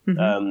dancing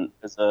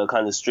as a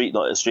kind of street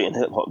and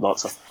hip hop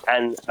dancer.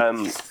 And,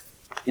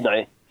 you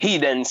know, he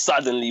then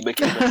suddenly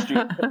became a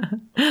street.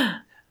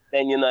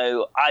 Then, you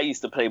know, I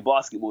used to play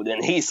basketball.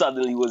 Then he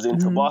suddenly was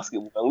into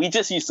basketball. And we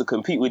just used to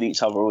compete with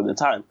each other all the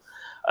time.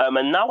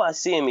 And now I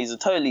see him, he's a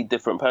totally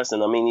different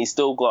person. I mean, he's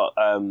still got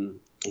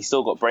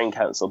brain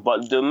cancer.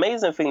 But the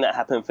amazing thing that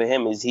happened for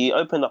him is he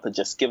opened up a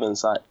Just Giving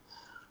site.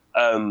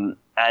 And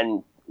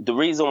the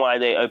reason why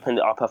they opened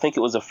it up, I think it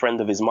was a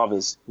friend of his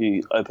mother's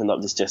who opened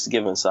up this Just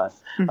Giving site.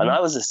 And I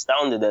was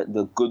astounded at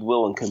the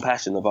goodwill and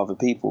compassion of other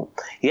people.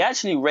 He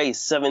actually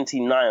raised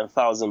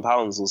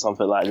 £79,000 or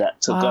something like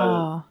that to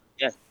go.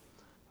 Yeah.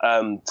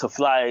 To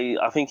fly,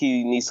 I think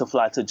he needs to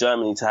fly to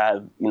Germany to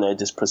have, you know,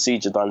 this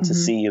procedure done to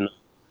see, you know,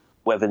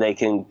 whether they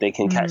can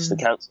catch the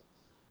cancer.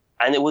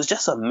 And it was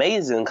just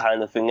amazing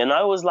kind of thing. And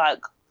I was like,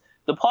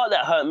 the part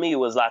that hurt me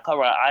was like, all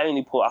right, I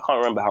can't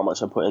remember how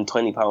much I put in,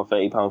 £20,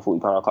 £30,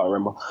 £40, I can't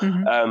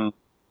remember.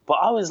 But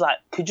I was like,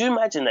 could you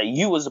imagine that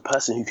you was the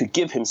person who could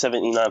give him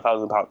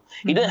 £79,000?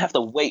 He didn't have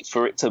to wait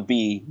for it to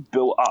be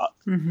built up.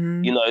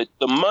 You know,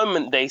 the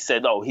moment they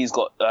said, oh, he's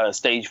got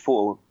stage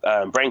 4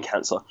 brain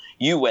cancer,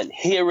 you went,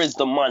 here is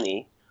the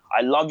money.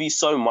 I love you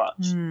so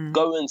much.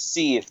 Go and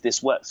see if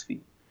this works for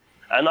you.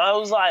 And I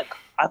was like,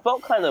 I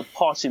felt kind of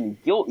partially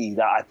guilty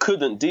that I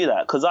couldn't do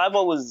that. Because I've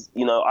always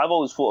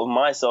thought of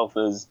myself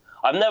as,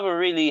 I've never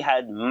really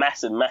had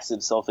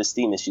massive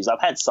self-esteem issues.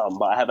 I've had some,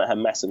 but I haven't had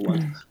massive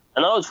ones.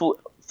 And I always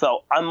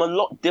felt I'm a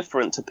lot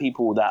different to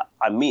people that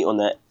I meet on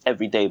an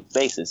everyday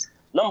basis.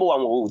 Number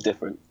one, we're all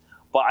different.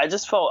 But I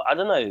just felt, I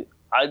don't know,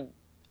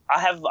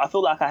 I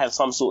feel like I have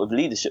some sort of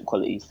leadership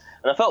qualities.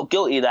 And I felt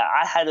guilty that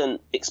I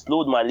hadn't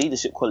explored my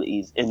leadership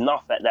qualities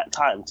enough at that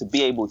time to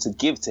be able to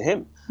give to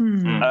him.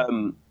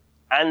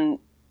 And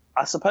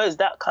I suppose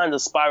that kind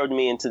of spiraled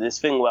me into this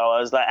thing where I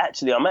was like,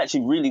 I'm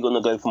actually really going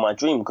to go for my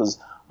dream because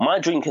my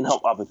dream can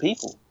help other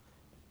people.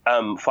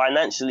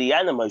 financially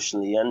and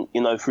emotionally, and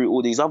through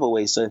all these other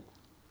ways. So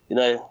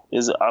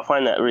I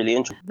find that really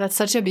interesting. That's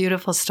such a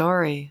beautiful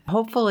story.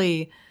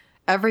 Hopefully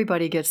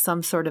everybody gets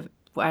some sort of,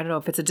 I don't know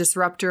if it's a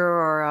disruptor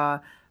or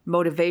a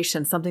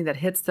motivation, something that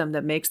hits them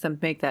that makes them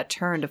make that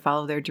turn to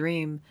follow their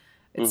dream.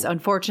 It's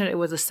unfortunate it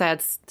was a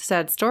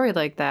sad story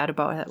like that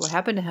about what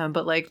happened to him,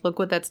 but look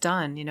what that's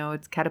done.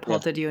 It's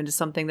catapulted you into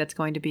something that's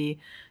going to be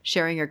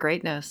sharing your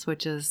greatness,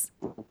 which is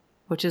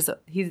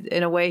he's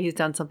in a way he's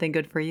done something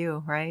good for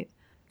you, right?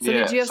 So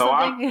did you have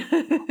something?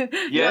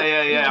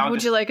 Yeah.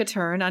 Would you like a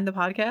turn on the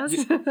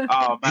podcast?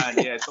 Oh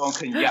man, yeah, Don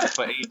can yap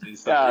for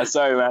ages. So. Yeah,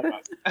 sorry, man.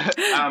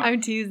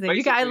 I'm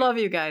teasing. I love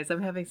you guys.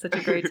 I'm having such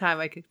a great time.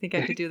 I think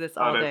I could do this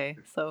all day.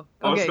 So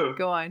okay, awesome.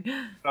 Go on.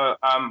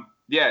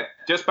 Yeah,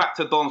 just back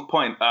to Don's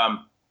point,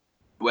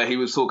 where he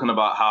was talking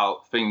about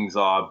how things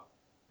are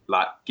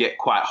get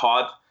quite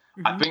hard.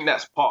 Mm-hmm. I think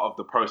that's part of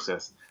the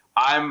process.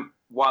 I'm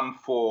one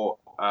for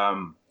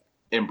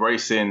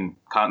embracing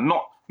kind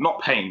of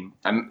not pain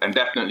and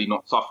definitely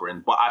not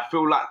suffering, but I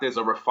feel like there's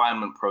a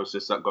refinement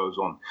process that goes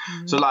on.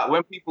 Mm-hmm. So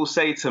when people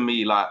say to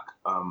me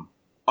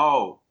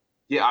oh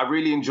yeah, I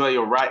really enjoy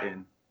your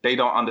writing, they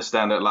don't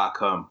understand that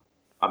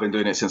I've been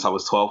doing it since I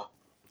was 12.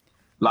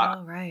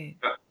 Oh, right.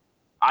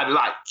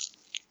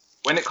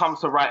 When it comes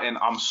to writing,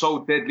 I'm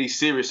so deadly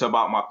serious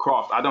about my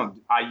craft.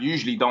 I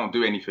usually don't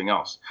do anything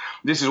else.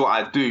 This is what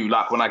I do.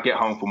 When I get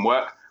home from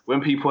work,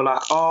 when people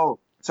are oh,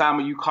 Sam,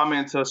 are you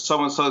coming to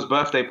so-and-so's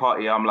birthday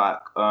party? I'm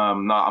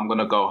no, I'm going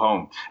to go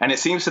home. And it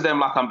seems to them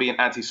like I'm being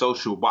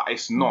antisocial, but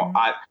it's not. Mm-hmm.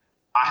 I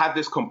have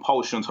this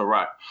compulsion to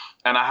write.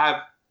 And I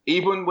have,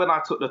 even when I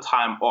took the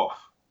time off,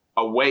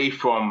 away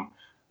from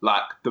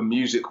the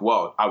music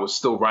world, I was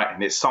still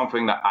writing. It's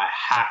something that I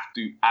have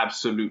to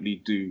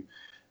absolutely do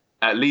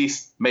at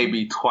least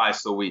maybe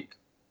twice a week.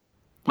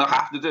 I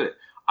have to do it.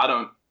 I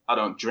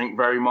don't drink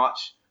very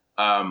much.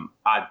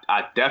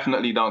 I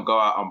definitely don't go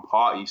out and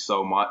party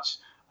so much.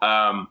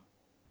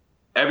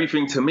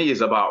 Everything to me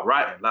is about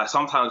writing.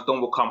 Sometimes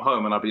Don will come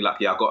home and I'll be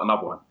yeah, I got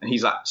another one. And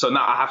he's so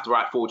now I have to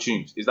write 4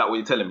 tunes. Is that what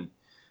you're telling me?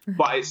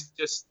 But it's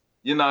just,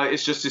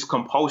 it's just this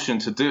compulsion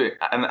to do it.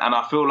 And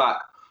I feel like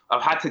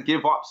I've had to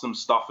give up some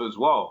stuff as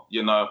well.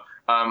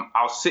 I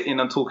was sitting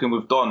and talking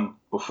with Don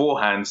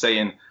beforehand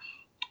saying,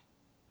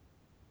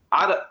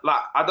 I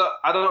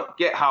don't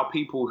get how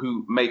people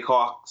who make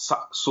our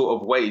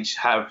sort of wage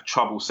have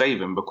trouble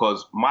saving,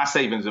 because my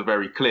savings are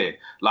very clear.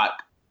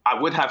 I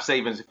would have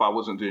savings if I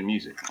wasn't doing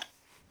music.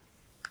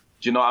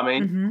 Do you know what I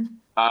mean?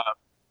 Mm-hmm.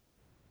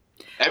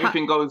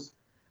 Everything goes.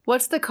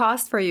 What's the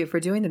cost for you for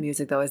doing the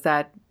music, though? Is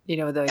that,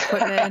 the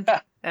equipment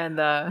and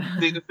the...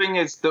 The thing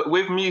is that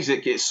with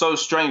music, it's so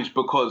strange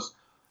because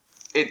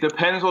it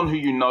depends on who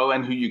you know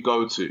and who you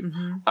go to.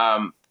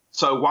 Mm-hmm.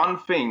 So one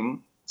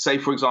thing, say,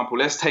 for example,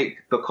 let's take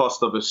the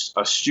cost of a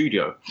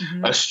studio.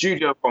 Mm-hmm. A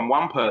studio from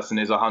one person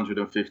is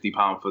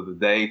 £150 for the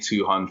day,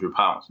 £200.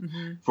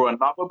 Mm-hmm. For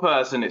another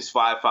person, it's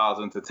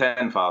 £5,000 to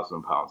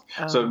 £10,000.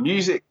 Oh. So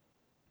music,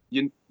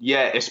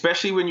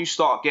 especially when you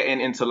start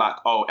getting into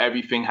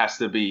everything has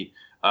to be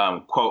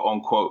quote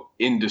unquote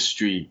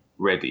industry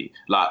ready.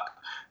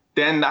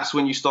 Then that's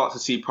when you start to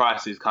see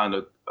prices kind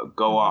of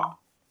go up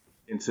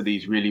into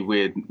these really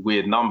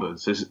weird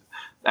numbers.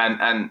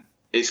 And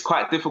it's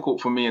quite difficult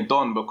for me and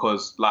Don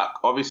because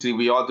obviously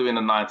we are doing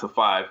a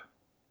 9-to-5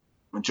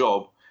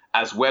 job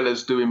as well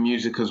as doing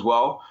music as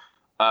well.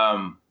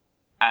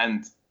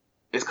 And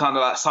it's kind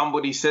of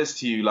somebody says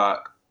to you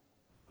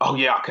oh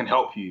yeah, I can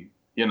help you.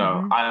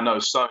 Mm-hmm. I know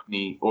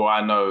Sony or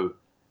I know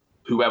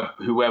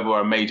whoever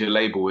a major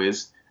label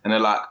is. And they're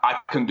I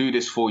can do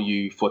this for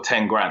you for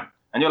 10 grand.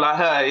 And you're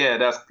hey, yeah,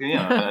 that's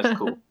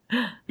cool.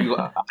 I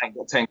ain't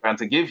got 10 grand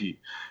to give you,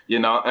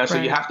 And so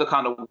you have to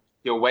kind of work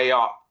your way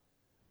up,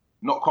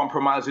 not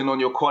compromising on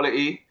your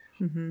quality,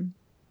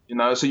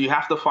 mm-hmm. So you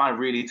have to find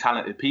really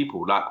talented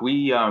people.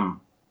 We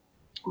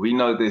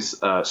know this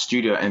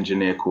studio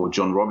engineer called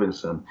John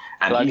Robinson,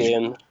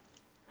 and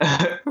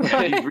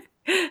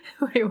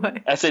Wait, what?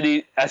 I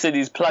said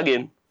he's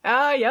plug-in.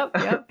 Oh, yep.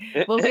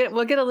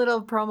 We'll get a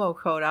little promo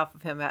code off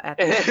of him at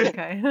the end,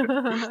 okay?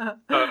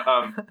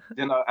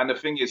 And the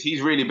thing is,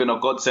 he's really been a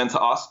godsend to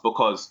us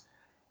because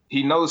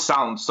he knows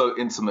sound so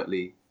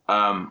intimately,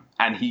 and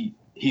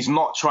he's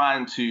not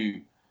trying to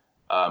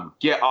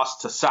get us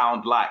to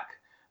sound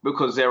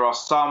because there are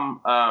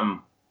some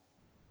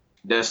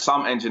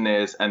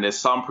engineers and there's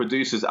some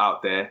producers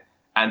out there,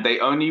 and they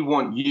only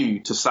want you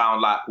to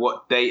sound like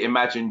what they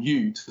imagine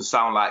you to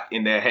sound like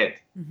in their head,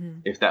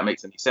 if that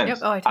makes any sense. Yep.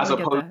 Oh, I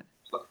totally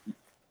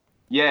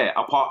get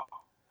that.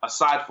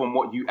 Aside from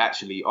what you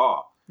actually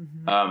are.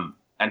 Mm-hmm.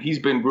 And he's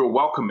been real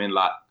welcoming,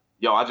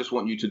 yo, I just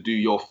want you to do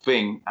your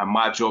thing, and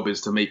my job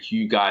is to make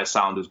you guys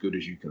sound as good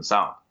as you can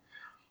sound.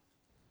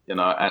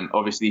 And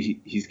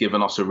obviously he's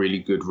given us a really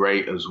good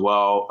rate as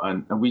well.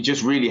 And we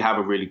just really have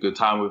a really good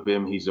time with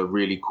him. He's a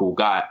really cool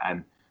guy.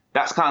 And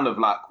that's kind of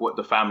what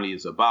the family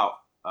is about.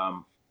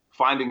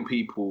 Finding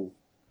people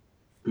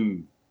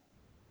who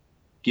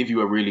give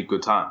you a really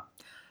good time.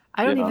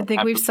 I don't even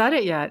think we've said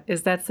it yet.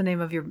 Is that's the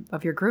name of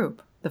your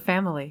group, the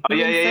family? Oh,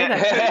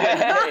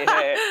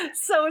 yeah.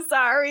 So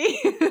sorry.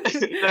 All of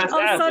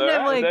a sudden,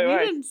 I'm like,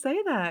 we didn't say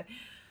that.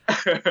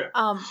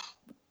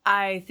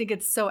 I think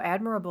it's so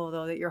admirable,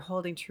 though, that you're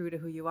holding true to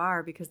who you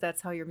are, because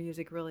that's how your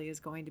music really is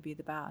going to be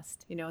the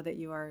best. You know, that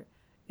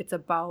it's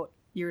about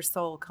your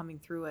soul coming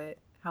through it,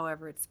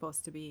 however it's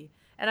supposed to be.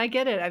 And I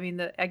get it. I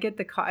mean,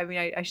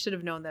 I should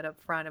have known that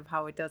up front of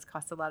how it does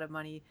cost a lot of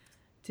money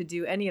to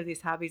do any of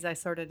these hobbies. I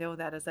sort of know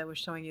that as I was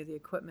showing you the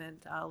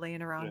equipment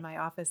laying around my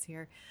office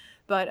here.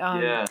 But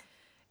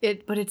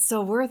it's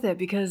so worth it,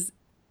 because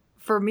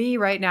for me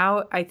right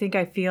now, I think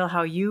I feel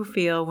how you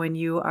feel when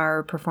you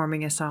are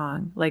performing a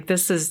song. Like,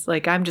 this is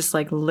like, I'm just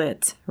like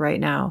lit right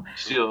now.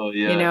 Sure,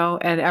 yeah. You know,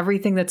 and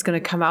everything that's going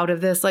to come out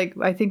of this, like,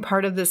 I think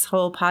part of this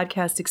whole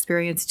podcast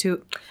experience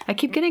too, I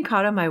keep getting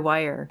caught on my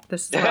wire.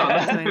 This is why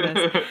I'm doing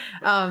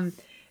this.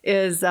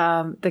 Is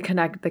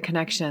the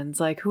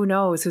connections. Like, who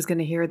knows who's going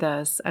to hear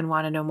this and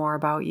want to know more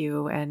about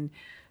you and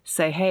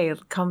say, hey,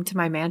 come to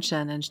my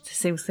mansion and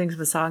sing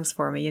some songs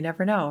for me. You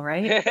never know,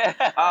 right?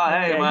 Oh,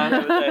 hey,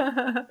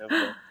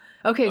 man.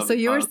 Okay, so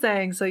you were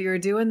saying, so you're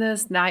doing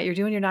this, you're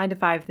doing your 9 to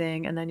 5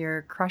 thing, and then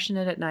you're crushing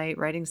it at night,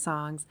 writing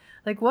songs.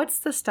 Like, what's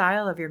the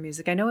style of your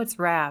music? I know it's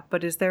rap,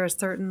 but is there a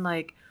certain,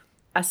 like,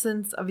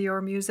 essence of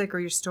your music or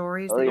your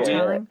stories that you're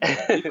telling?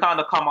 We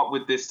kind of come up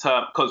with this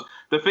term because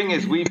the thing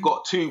is, we've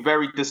got two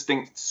very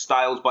distinct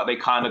styles, but they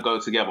kind of go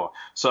together.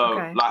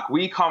 So like,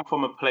 we come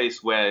from a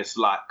place where it's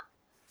like,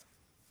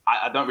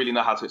 I don't really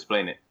know how to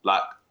explain it.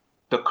 Like,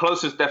 the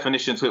closest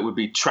definition to it would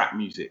be trap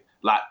music,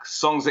 like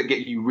songs that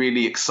get you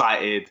really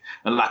excited,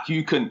 and like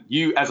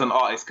you as an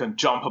artist can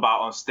jump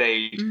about on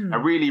stage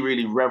and really,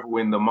 really revel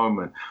in the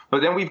moment.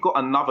 But then we've got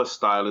another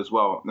style as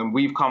well, and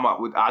we've come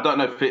up with, I don't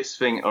know if it's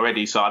thing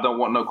already, so I don't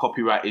want no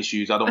copyright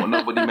issues. I don't want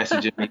nobody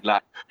messaging me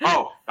like,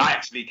 oh, I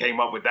actually came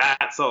up with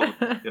that song,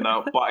 you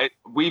know. But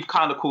we've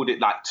kind of called it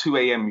like 2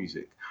 a.m.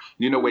 music,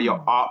 you know, where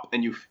you're up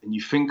and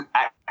you think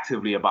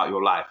actively about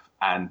your life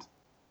and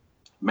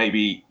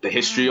maybe the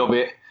history of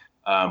it,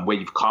 where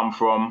you've come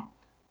from,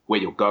 where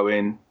you're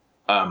going,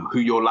 who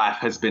your life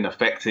has been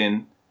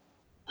affecting,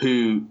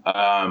 who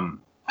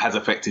has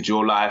affected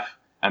your life,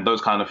 and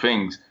those kind of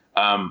things.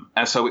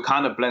 And so it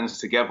kind of blends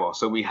together.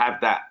 So we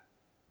have that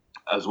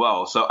as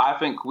well. So I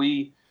think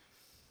we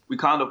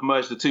kind of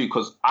merge the two,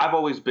 because I've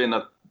always been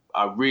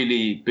a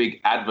really big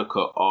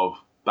advocate of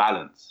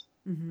balance.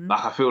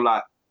 Like, I feel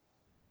like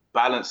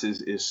balance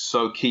is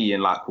so key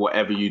in like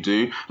whatever you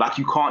do. Like,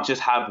 you can't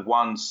just have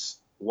one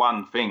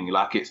thing.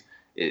 Like,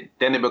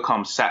 then it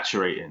becomes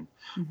saturating.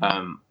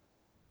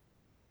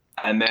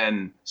 And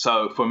then,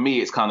 so for me,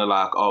 it's kind of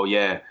like, oh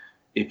yeah,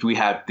 if we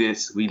have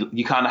this,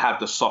 you kind of have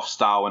the soft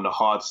style and the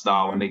hard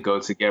style, and they go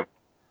together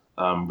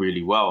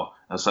really well.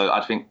 And so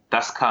I think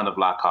that's kind of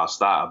like our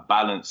style, a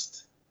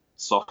balanced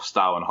soft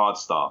style and hard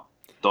style.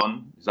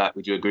 Don,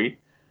 would you agree?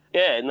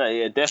 Yeah,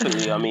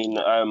 definitely. I mean,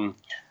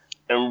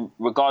 in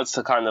regards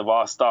to kind of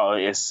our style,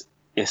 it's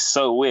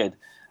so weird.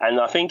 And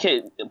I think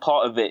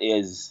part of it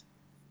is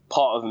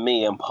part of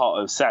me and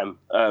part of Sam.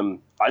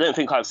 I don't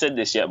think I've said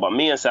this yet, but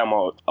me and Sam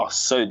are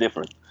so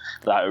different,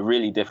 like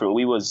really different.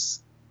 We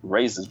was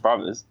raised as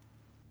brothers,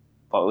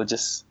 but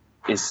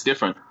it's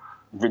different,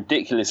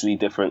 ridiculously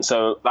different.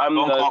 So Don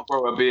can't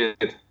grow a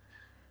beard.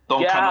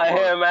 Get out of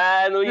here,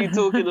 man! What are you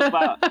talking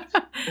about?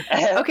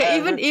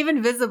 Okay,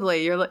 even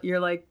visibly, you're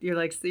like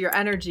your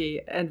energy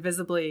and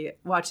visibly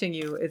watching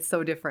you, it's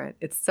so different.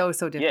 It's so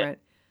different.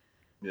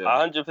 Yeah,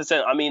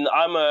 100%. I mean,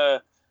 I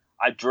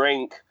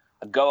drink,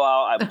 I go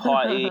out, I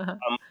party.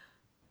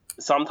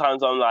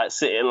 Sometimes I'm like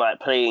sitting like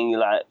playing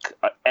like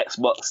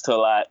Xbox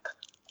till like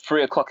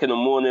 3 o'clock in the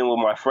morning with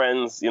my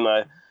friends, you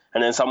know.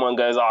 And then someone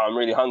goes, "Oh, I'm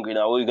really hungry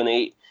now. What are we gonna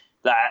eat?"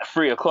 Like at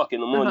 3 o'clock in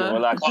the morning, we're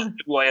like, "Oh,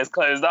 the boy is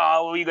closed.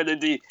 Oh, what are we gonna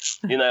do?"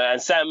 You know.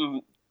 And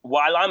Sam,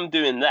 while I'm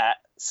doing that,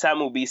 Sam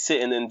will be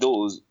sitting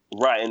indoors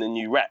writing a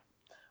new rap.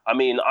 I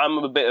mean, I'm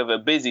a bit of a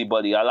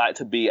busybody. I like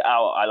to be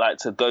out. I like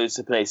to go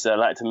to places. I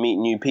like to meet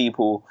new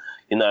people.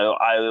 You know,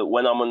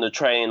 when I'm on the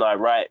train, I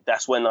write.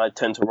 That's when I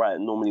tend to write,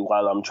 normally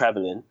while I'm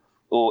traveling.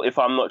 Or if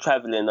I'm not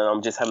traveling and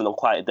I'm just having a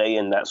quiet day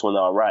in, that's when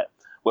I'll write.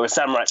 Whereas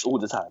Sam writes all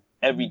the time,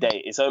 every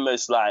day. It's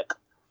almost like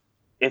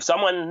if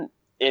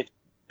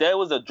there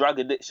was a drug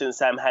addiction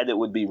Sam had, it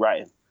would be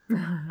writing.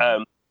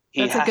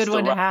 That's a good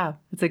one to have.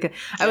 It's a good.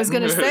 I was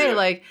going to say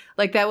like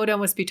that would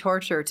almost be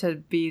torture to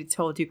be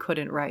told you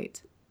couldn't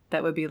write.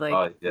 That would be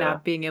like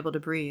not being able to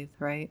breathe,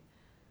 right?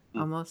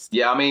 Almost.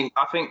 Yeah, I mean,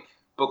 I think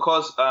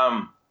because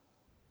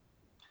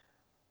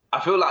I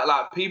feel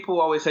like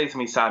people always say to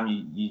me,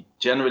 Sam, you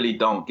generally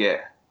don't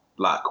get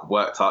like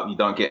worked up. You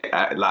don't get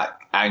like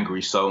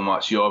angry so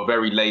much. You're a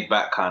very laid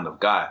back kind of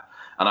guy.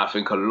 And I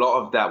think a lot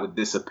of that would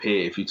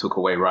disappear if you took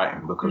away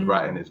writing, because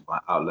writing is my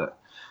outlet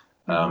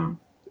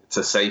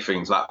to say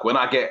things. Like when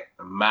I get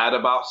mad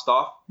about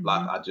stuff,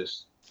 like I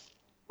just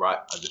write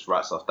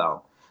stuff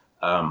down.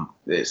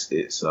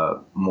 It's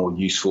a more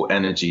useful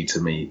energy to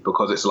me,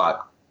 because it's like,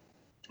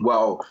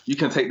 well, you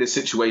can take this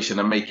situation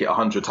and make it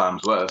 100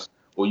 times worse.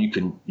 or you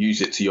can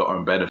use it to your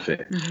own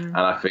benefit. And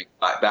I think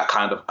like that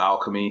kind of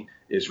alchemy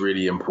is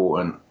really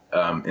important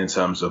in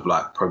terms of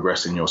like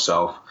progressing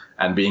yourself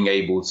and being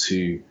able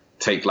to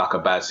take like a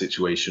bad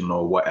situation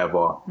or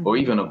whatever, or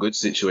even a good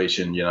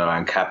situation, you know,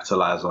 and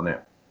capitalize on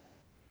it.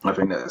 I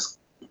think that's...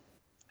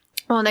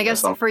 Well, and I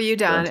guess for you,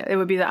 Don, it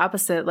would be the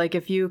opposite. Like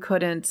if you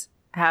couldn't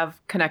have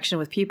connection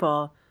with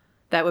people,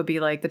 that would be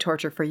like the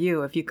torture for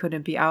you. If you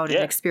couldn't be out and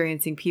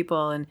experiencing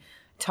people and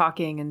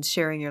talking and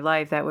sharing your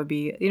life, that would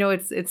be, you know,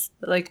 it's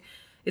like,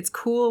 it's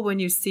cool when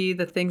you see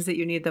the things that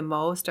you need the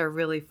most are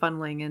really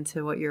funneling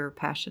into what your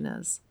passion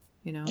is,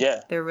 you know?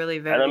 Yeah. They're really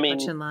very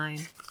much in line.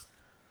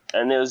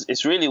 And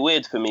it's really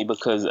weird for me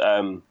because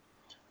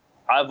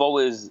I've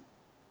always,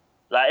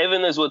 like,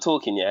 even as we're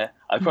talking,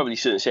 I probably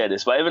shouldn't share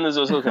this, but even as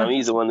we're talking, I'm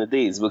using one of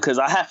these because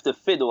I have to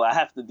fiddle, I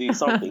have to do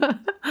something.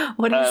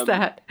 What is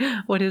that?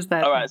 What is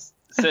that? All right.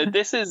 So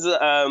this is,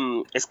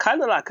 it's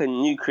kind of like a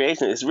new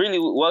creation. It's really,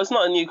 well, it's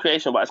not a new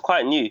creation, but it's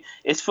quite new.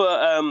 It's for,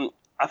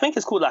 I think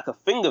it's called like a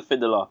finger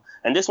fiddler.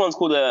 And this one's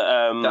called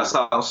a... that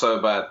sounds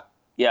so bad.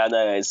 Yeah, I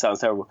know, it sounds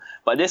terrible.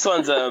 But this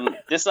one's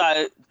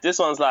this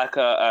one's like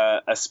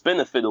a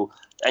spinner fiddle.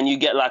 And you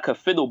get like a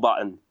fiddle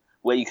button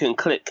where you can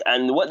click.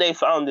 And what they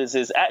found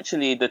is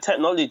actually the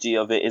technology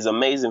of it is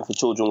amazing for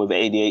children with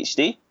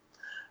ADHD.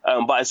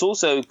 But it's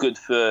also good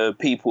for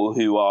people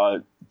who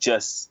are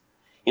just...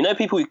 You know,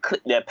 people who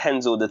click their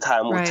pens all the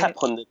time or tap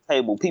on the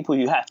table, people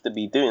who have to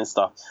be doing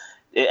stuff,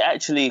 it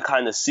actually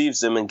kind of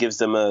soothes them and gives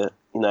them a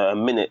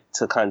minute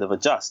to kind of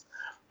adjust.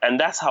 And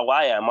that's how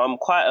I am. I'm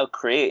quite a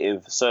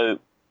creative. So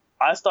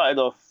I started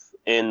off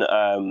in,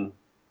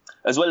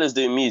 as well as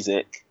doing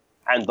music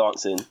and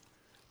dancing,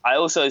 I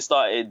also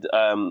started,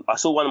 I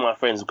saw one of my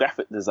friends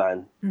graphic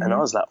design and I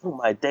was like, oh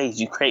my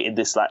days, you created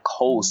this like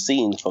whole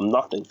scene from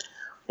nothing.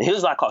 And he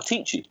was like, I'll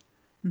teach you.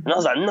 And I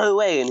was like, no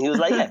way. And he was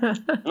like, yeah.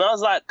 And I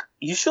was like,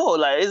 you sure?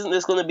 Like, isn't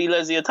this going to be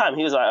loads of your time?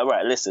 He was like, all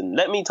right, listen,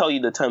 let me tell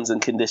you the terms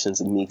and conditions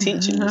of me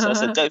teaching you. So I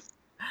said, go.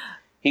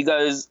 He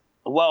goes,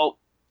 well,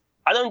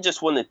 I don't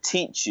just want to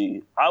teach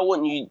you. I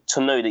want you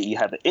to know that you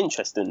have an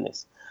interest in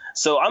this.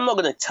 So I'm not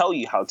going to tell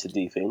you how to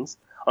do things.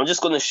 I'm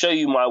just going to show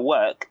you my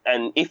work.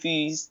 And if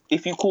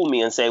you call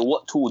me and say,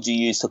 what tool do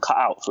you use to cut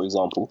out, for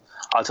example,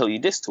 I'll tell you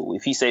this tool.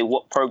 If you say,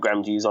 what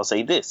program do you use, I'll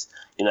say this,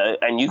 you know,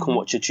 and you can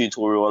watch a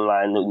tutorial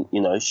online and, you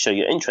know, show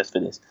your interest for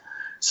this.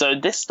 So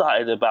this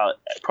started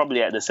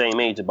probably at the same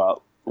age it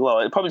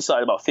probably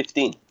started about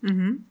 15.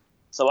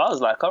 So I was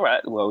like, all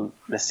right, well,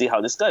 let's see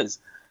how this goes.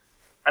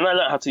 And I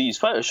learned how to use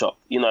Photoshop.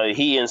 You know,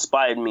 he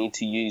inspired me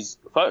to use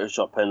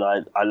Photoshop and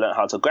I learned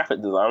how to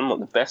graphic design. I'm not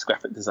the best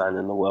graphic designer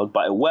in the world,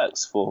 but it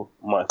works for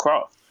my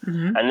craft.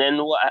 And then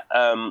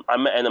I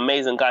met an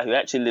amazing guy who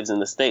actually lives in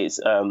the States.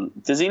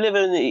 He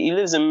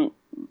lives in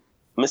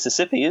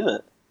Mississippi, isn't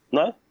it?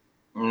 No?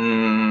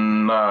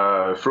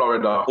 No,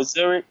 Florida.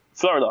 Missouri?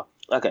 Florida.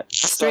 Okay.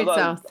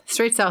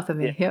 Straight south of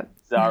me. Yep.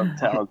 I'm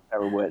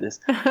terrible at this.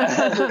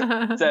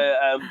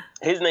 So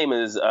his name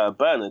is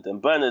Bernard,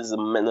 and Bernard is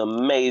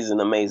an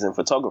amazing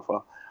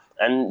photographer.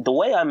 And the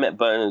way I met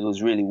Bernard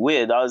was really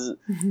weird. I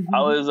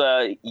was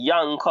a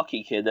young,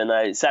 cocky kid,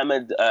 and Sam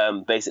had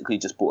basically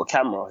just bought a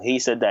camera. He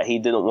said that he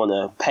didn't want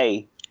to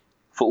pay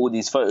for all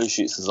these photo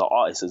shoots as an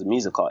artist, as a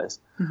music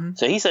artist.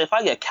 So he said, if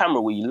I get a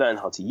camera, will you learn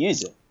how to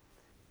use it?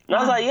 And I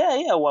was like,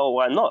 yeah, well,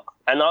 why not?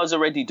 And I was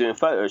already doing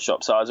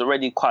Photoshop, so I was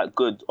already quite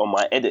good on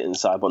my editing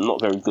side, but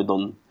not very good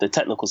on the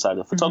technical side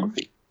of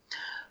photography.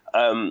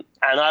 And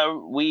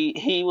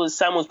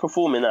Sam was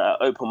performing at an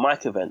open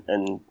mic event,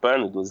 and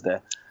Bernard was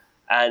there.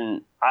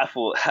 And I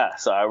thought,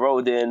 so I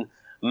rolled in,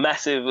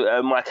 massive.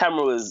 My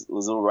camera was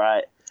all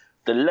right.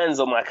 The lens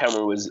on my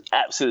camera was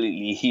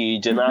absolutely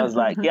huge, and I was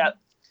like, yeah,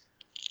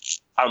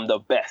 I'm the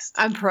best.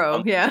 I'm pro,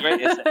 I'm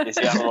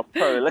a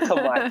pro. Look at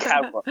my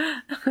camera.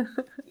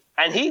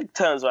 And he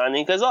turns around and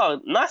he goes,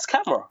 oh, nice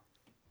camera.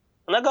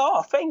 And I go,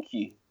 oh, thank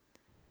you.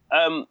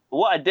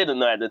 What I didn't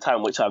know at the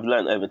time, which I've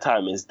learned over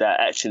time, is that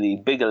actually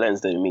bigger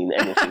lens don't mean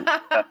anything,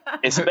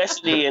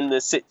 especially in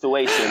the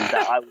situation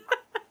that I was.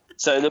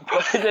 So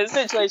the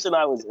situation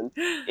I was in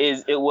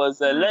is it was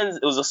a lens,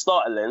 it was a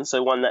starter lens,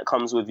 so one that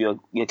comes with your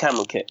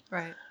camera kit.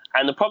 Right.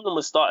 And the problem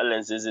with starter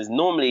lenses is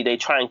normally they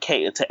try and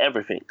cater to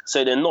everything.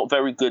 So they're not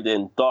very good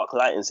in dark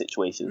lighting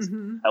situations.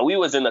 And we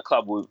was in a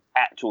club with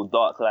actual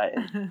dark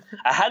lighting.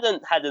 I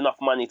hadn't had enough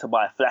money to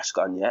buy a flash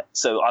gun yet,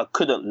 so I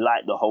couldn't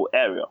light the whole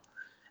area.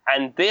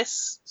 And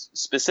this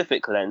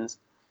specific lens,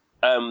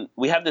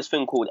 we have this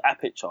thing called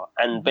aperture.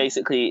 And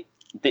basically,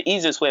 the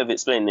easiest way of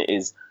explaining it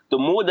is the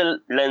more the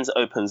lens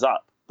opens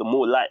up, the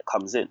more light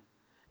comes in.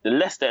 The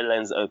less the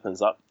lens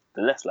opens up,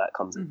 the less light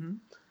comes in.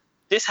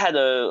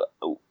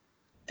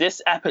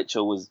 This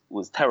aperture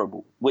was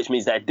terrible, which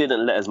means that it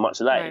didn't let as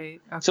much light.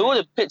 Right, okay. So all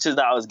the pictures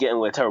that I was getting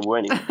were terrible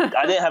anyway.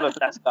 I didn't have a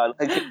flash gun.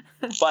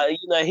 But,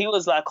 you know, he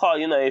was like, oh,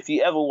 you know, if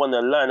you ever want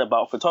to learn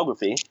about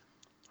photography,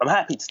 I'm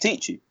happy to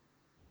teach you.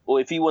 Or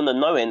if you want to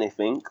know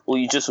anything, or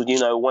you just, you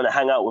know, want to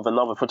hang out with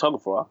another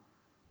photographer,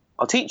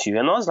 I'll teach you.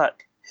 And I was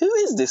like, who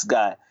is this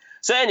guy?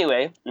 So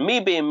anyway, me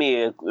being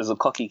me as a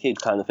cocky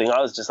kid kind of thing, I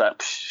was just like,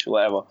 psh,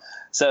 whatever.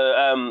 So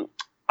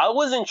I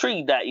was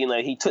intrigued that, you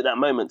know, he took that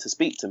moment to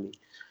speak to me.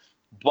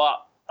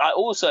 But I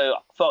also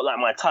felt like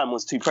my time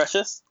was too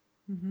precious.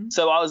 Mm-hmm.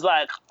 So I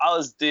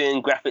was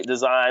doing graphic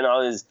design. I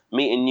was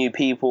meeting new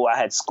people. I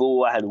had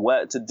school. I had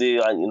work to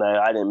do. I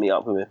didn't meet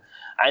up with him.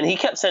 And he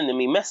kept sending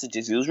me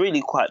messages. He was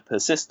really quite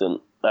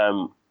persistent.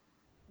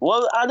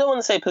 Well, I don't want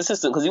to say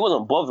persistent because he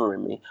wasn't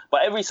bothering me.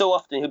 But every so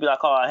often he'd be like,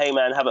 oh, hey,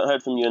 man, haven't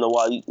heard from you in a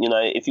while. You know,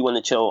 if you want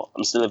to chill,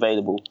 I'm still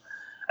available.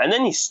 And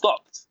then he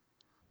stopped.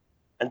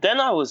 And then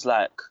I was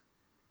like,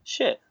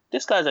 shit,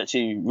 this guy's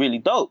actually really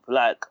dope.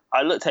 Like,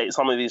 I looked at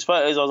some of his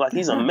photos. I was like,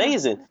 he's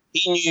amazing.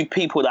 He knew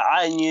people that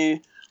I knew.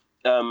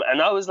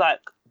 And I was like,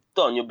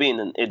 Don, you're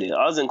being an idiot.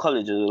 I was in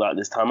college at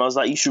this time. I was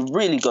like, you should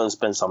really go and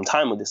spend some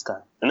time with this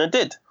guy. And I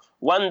did.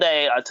 One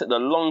day I took the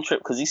long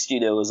trip because his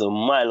studio was a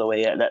mile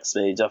away at that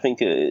stage. I think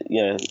it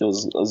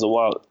was a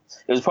while.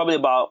 It was probably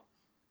about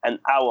an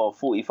hour,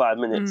 45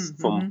 minutes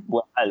from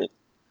where I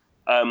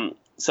live.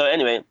 So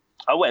anyway,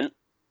 I went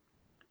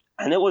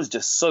and it was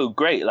just so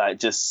great. Like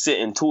just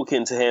sitting,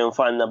 talking to him,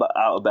 finding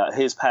out about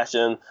his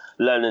passion,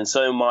 learning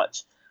so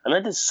much. And I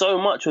did so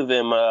much with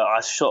him.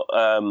 I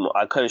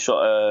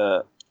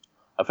co-shot,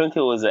 I think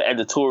it was an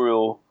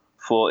editorial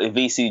for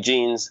Evisu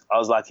Jeans. I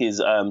was like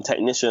his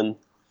technician.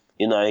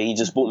 You know, he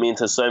just brought me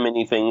into so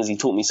many things. He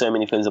taught me so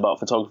many things about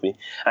photography.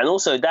 And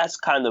also that's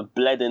kind of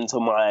bled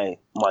into my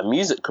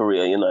music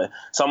career, you know.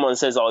 Someone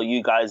says, oh,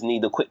 you guys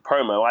need a quick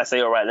promo. I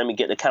say, all right, let me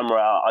get the camera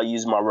out. I'll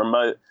use my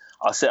remote.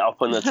 I'll set up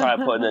on the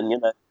tripod and, you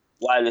know,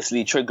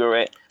 wirelessly trigger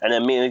it. And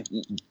then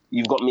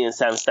you've got me and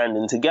Sam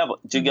standing together.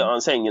 Do you get what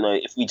I'm saying? You know,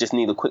 if we just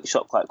need a quick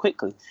shot quite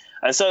quickly.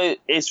 And so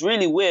it's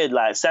really weird,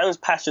 like Sam's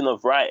passion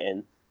of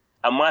writing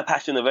and my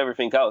passion of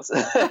everything else.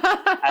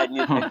 And,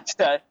 you know,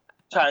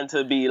 trying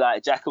to be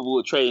like jack of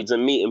all trades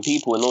and meeting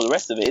people and all the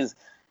rest of it is,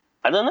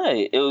 I don't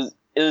know.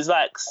 It was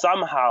like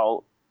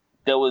somehow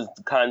there was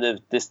kind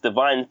of this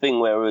divine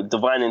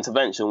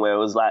intervention where it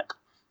was like,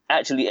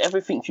 actually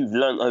everything you've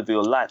learned over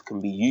your life can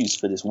be used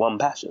for this one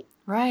passion.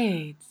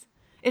 Right.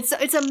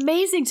 It's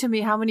amazing to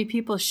me how many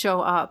people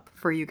show up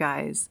for you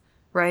guys,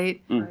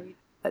 right? Right.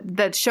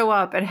 That show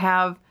up and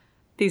have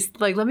these,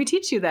 like, let me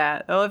teach you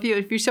that. Oh, if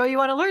you show you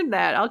want to learn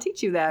that, I'll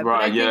teach you that.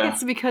 Right, but I think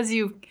it's because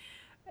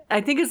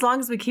I think as long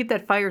as we keep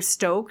that fire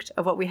stoked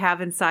of what we have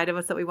inside of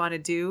us that we want to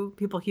do,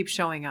 people keep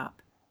showing up.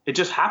 It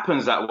just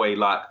happens that way.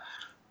 Like,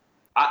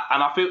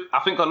 I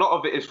think a lot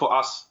of it is for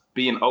us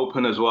being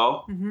open as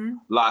well. Mm-hmm.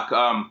 Like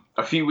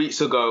a few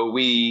weeks ago,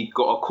 we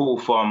got a call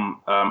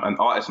from an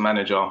artist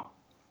manager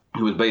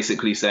who was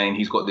basically saying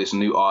he's got this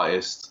new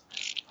artist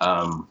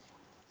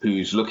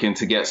who's looking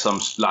to get some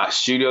like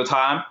studio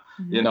time,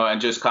 you know, and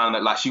just kind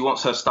of like she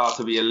wants her style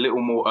to be a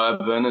little more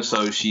urban, and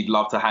so she'd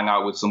love to hang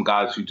out with some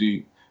guys who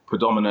do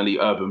predominantly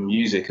urban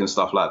music and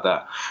stuff like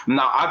that.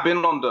 Now, I've been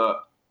on the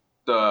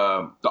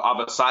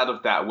other side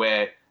of that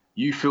where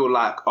you feel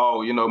like,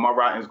 oh, you know, my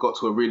writing's got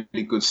to a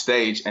really good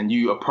stage, and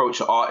you approach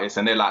an artist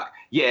and they're like,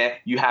 yeah,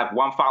 you have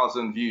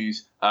 1,000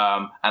 views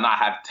and I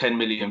have 10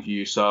 million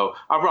views, so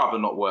I'd rather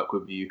not work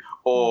with you.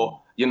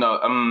 Or, you know,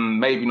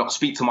 maybe not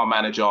speak to my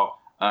manager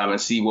and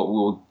see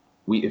what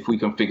if we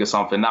can figure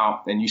something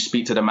out. And you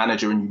speak to the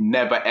manager and you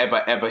never,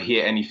 ever, ever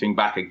hear anything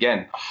back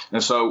again.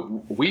 And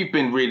so we've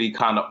been really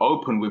kind of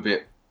open with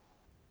it.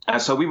 And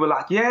so we were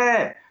like,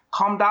 yeah,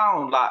 calm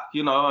down, like,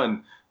 you know,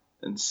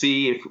 and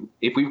see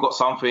if we've got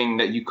something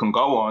that you can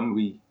go on.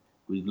 We'd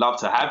love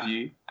to have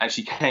you. And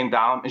she came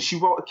down and she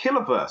wrote a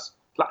killer verse,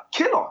 like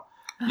killer,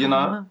 you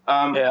know,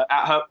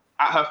 at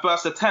her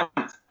first attempt.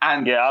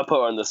 And yeah, I put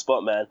her on the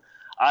spot, man.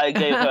 I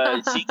gave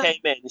her,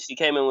 she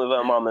came in with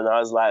her mom, and I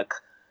was like,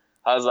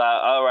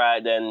 all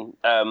right then.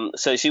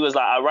 So she was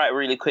like, I write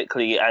really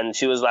quickly, and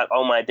she was like,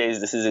 oh my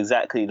days, this is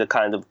exactly the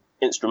kind of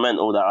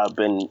instrumental that I've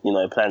been, you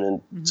know,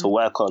 planning to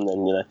work on,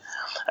 and you know,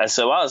 and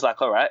so I was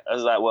like, all right. I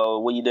was like,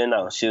 well, what are you doing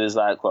now? She was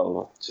like,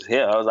 well, just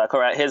here. I was like, all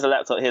right, here's a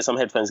laptop, here's some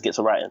headphones, get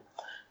to writing.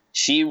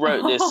 She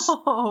wrote this.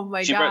 Oh my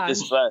god! She wrote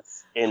this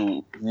verse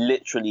in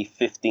literally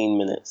 15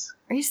 minutes.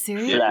 Are you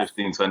serious? Yeah,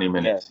 15, 20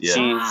 minutes. Yeah.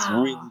 She's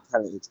really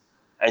talented,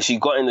 and she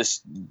got in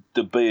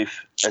the booth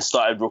and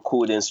started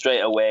recording straight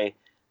away.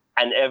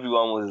 And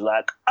everyone was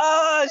like,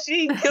 oh,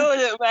 she killed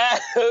it, man.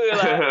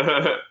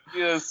 Like,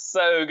 it was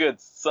so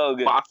good, so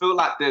good. But I feel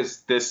like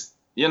there's,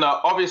 you know,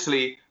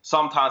 obviously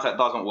sometimes that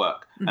doesn't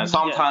work. And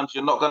sometimes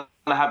you're not going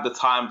to have the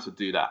time to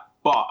do that.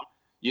 But,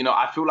 you know,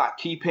 I feel like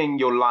keeping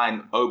your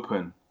line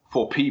open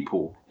for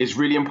people is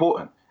really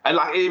important. And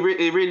like, it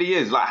really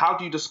is. Like, how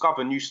do you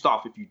discover new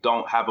stuff if you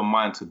don't have a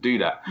mind to do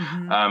that?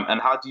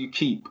 And how do you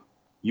keep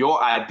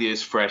your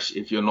ideas fresh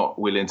if you're not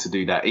willing to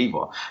do that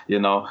either, you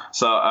know?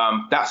 So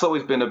that's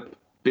always been a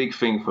big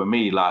thing for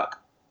me, like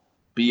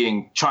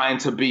trying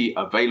to be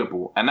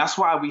available. And that's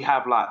why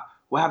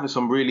we're having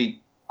some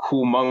really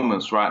cool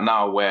moments right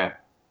now where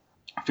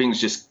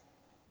things just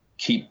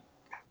keep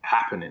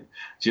happening.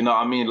 Do you know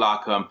what I mean?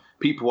 Like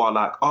people are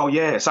like, oh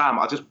yeah, Sam,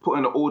 I just put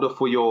in an order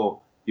for your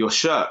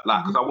shirt,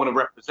 like, because I want to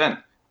represent.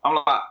 I'm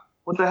like,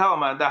 what the hell,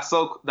 man? That's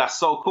so cool. That's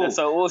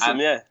so awesome,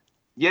 and,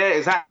 yeah,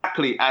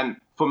 exactly. And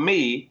for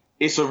me,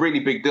 it's a really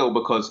big deal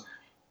because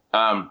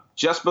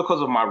just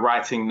because of my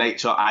writing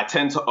nature, I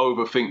tend to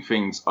overthink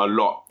things a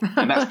lot,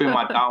 and that's been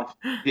my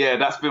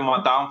that's been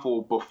my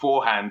downfall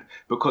beforehand,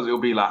 because it'll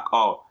be like,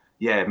 oh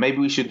yeah, maybe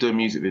we should do a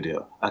music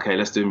video. Okay,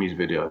 let's do a music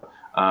video.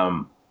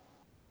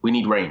 We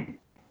need rain.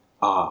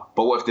 But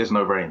what if there's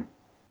no rain?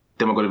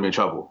 Then we're going to be in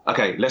trouble.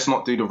 Okay, let's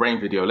not do the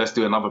rain video. Let's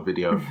do another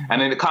video.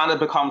 And then it kind of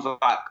becomes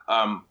like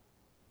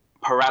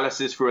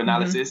paralysis through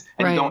analysis,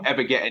 and you don't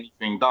ever get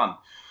anything done.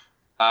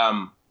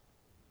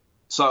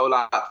 So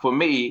like for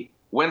me,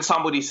 when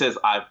somebody says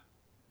I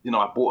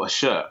bought a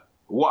shirt,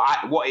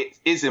 what it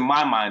is in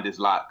my mind is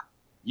like,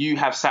 you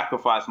have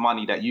sacrificed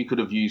money that you could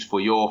have used for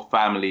your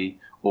family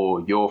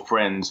or your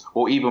friends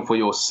or even for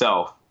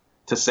yourself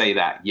to say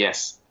that,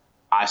 yes,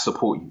 I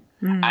support you.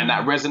 And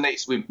that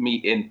resonates with me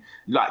in,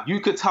 like, you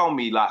could tell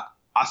me like,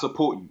 I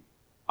support you,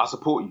 I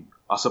support you,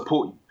 I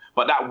support you.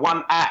 But that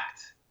one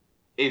act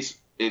is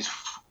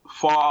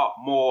far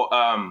more,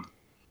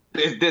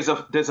 there's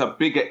a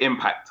bigger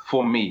impact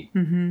for me.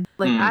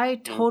 Like I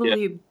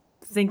totally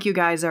think you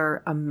guys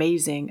are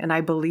amazing, and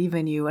I believe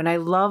in you, and I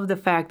love the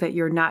fact that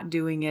you're not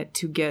doing it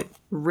to get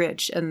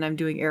rich, and I'm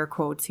doing air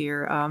quotes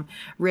here,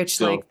 rich,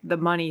 like the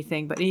money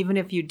thing. But even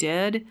if you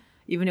did,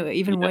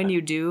 even when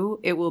you do,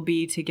 it will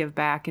be to give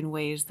back in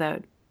ways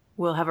that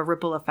will have a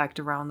ripple effect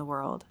around the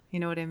world. You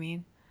know what I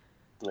mean?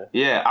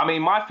 Yeah, I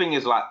mean, my thing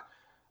is like,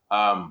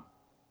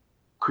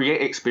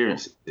 create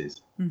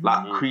experiences,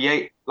 like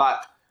create, like,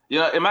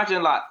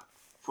 imagine like,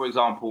 for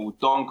example,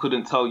 Don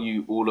couldn't tell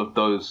you all of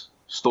those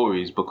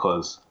stories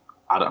because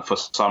for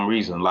some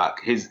reason, like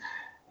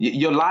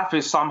your life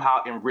is somehow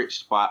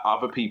enriched by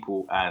other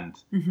people and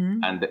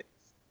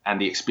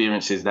the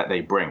experiences that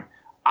they bring.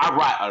 I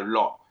write a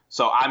lot,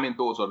 so I'm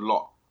indoors a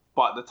lot.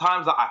 But the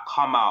times that I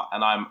come out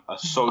and I'm a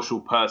social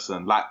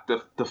person, like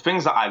the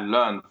things that I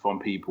learn from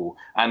people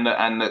and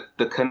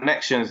the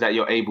connections that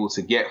you're able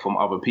to get from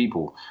other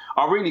people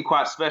are really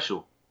quite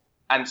special.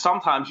 And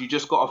sometimes you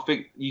just got to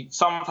think.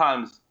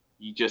 Sometimes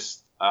you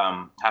just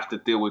have to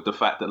deal with the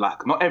fact that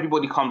like not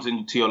everybody comes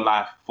into your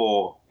life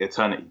for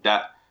eternity.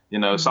 That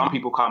some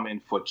people come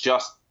in for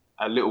just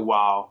a little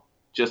while,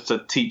 just to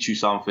teach you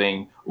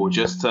something or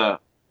just to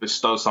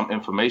bestow some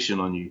information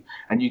on you,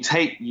 and you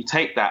take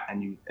that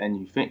and you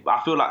think. I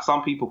feel like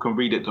some people can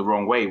read it the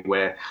wrong way,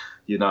 where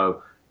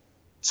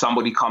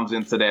somebody comes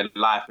into their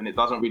life and it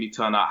doesn't really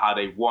turn out how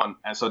they want,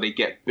 and so they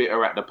get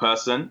bitter at the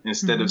person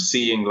instead of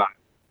seeing like,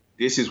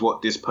 this is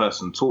what this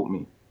person taught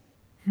me.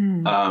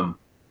 And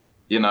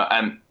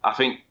I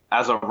think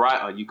as a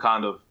writer, you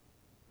kind of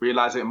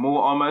realize it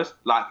more almost.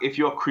 Like if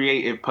you're a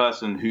creative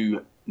person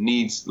who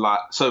needs, like,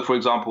 so for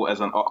example,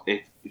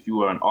 if you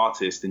were an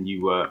artist and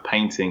you were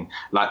painting,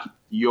 like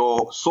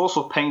your source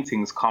of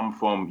paintings come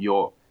from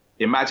your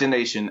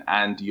imagination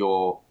and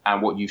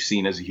what you've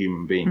seen as a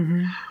human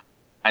being.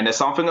 And there's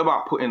something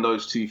about putting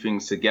those two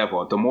things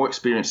together. The more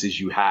experiences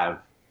you have,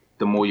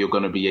 the more you're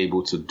going to be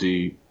able to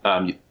do,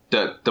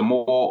 the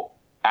more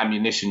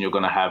ammunition you're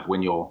going to have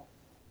when you're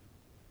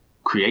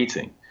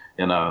creating.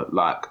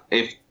 Like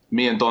if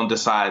me and Don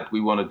decide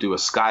we want to do a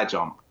sky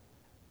jump,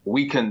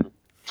 we can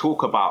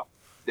talk about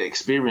the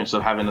experience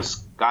of having a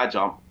sky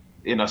jump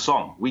in a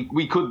song.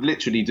 We could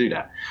literally do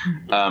that.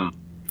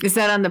 Is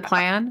that on the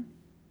plan?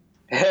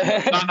 No,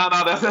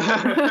 that's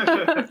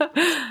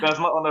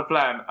not on the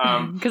plan.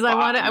 Because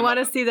I want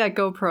to see that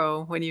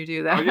GoPro when you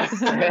do that.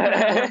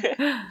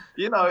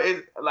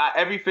 It's like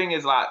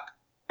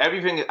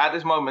everything at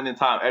this moment in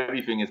time,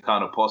 everything is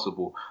kind of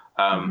possible.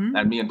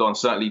 And me and Don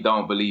certainly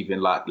don't believe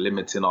in like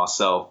limiting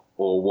ourselves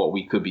or what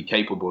we could be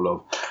capable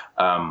of.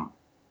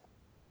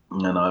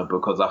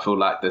 Because I feel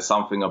like there's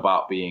something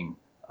about being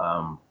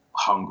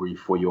hungry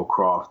for your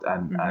craft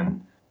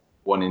and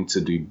wanting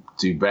to do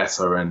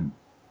better and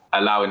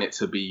allowing it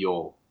to be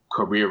your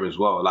career as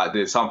well. Like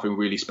there's something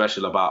really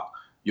special about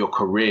your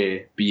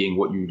career being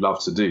what you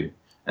love to do,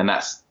 and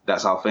that's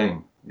our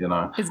thing.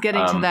 It's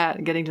getting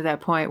to that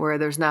point where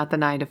there's not the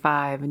 9 to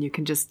 5, and you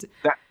can just.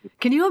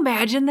 Can you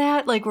imagine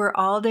that? Like where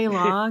all day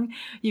long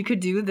you could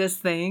do this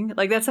thing.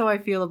 Like that's how I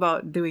feel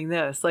about doing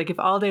this. Like if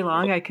all day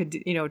long I could,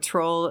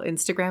 troll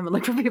Instagram and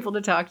look for people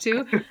to talk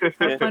to.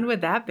 How fun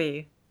would that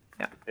be?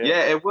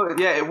 Yeah, it would.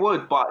 Yeah, it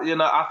would. But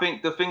I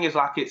think the thing is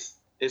like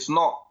it's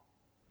not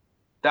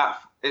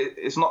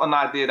it's not an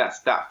idea that's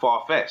that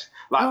far fetched.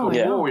 Like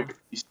before,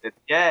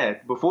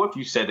 if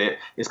you said it,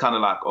 it's kind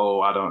of like,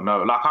 oh, I don't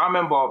know. Like I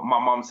remember my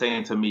mom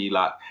saying to me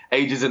like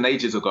ages and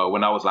ages ago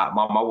when I was like,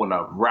 Mom, I want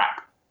to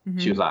rap.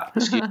 She was like,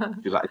 excuse me.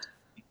 She was like,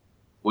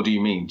 what do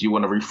you mean? Do you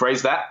want to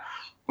rephrase that?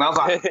 And I was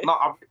like, no,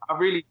 I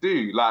really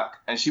do. Like,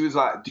 and she was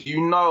like, do you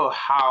know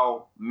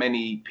how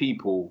many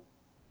people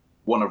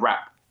want to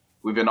rap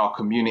within our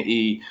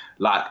community?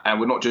 Like, and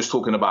we're not just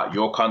talking about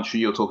your country,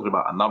 you're talking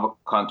about another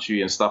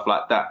country and stuff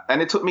like that.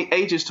 And it took me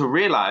ages to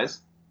realize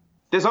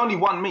there's only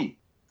one me.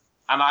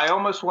 And I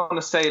almost want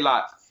to say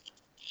like,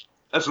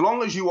 as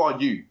long as you are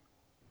you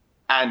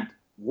and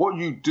what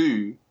you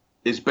do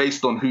is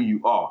based on who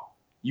you are,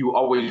 you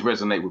always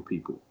resonate with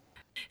people.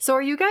 So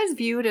are you guys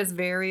viewed as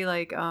very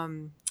like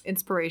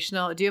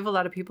inspirational? Do you have a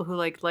lot of people who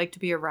like to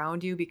be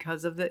around you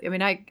because of the, I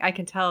mean, I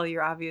can tell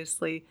you're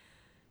obviously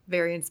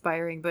very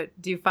inspiring, but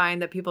do you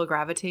find that people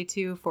gravitate to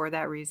you for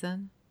that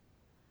reason?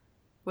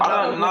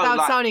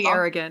 Without sounding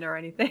arrogant or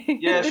anything.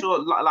 Yeah,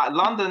 sure. Like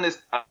London is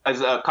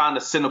a kind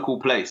of cynical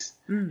place.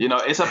 You know,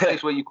 it's a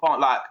place where you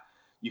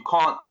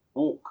can't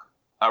walk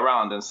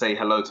around and say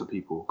hello to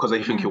people because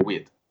they think you're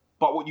weird.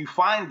 But what you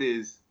find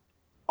is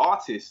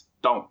artists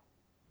don't.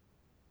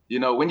 You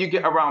know, when you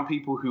get around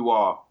people who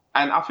are,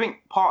 and I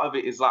think part of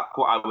it is like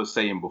what I was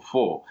saying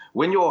before,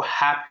 when you're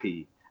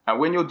happy and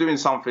when you're doing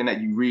something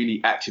that you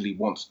really actually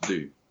want to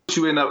do, puts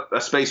you in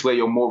a space where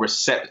you're more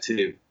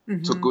receptive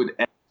to good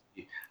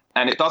energy.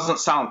 And it doesn't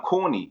sound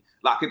corny.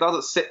 Like, it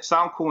doesn't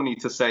sound corny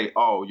to say,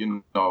 oh,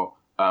 you know,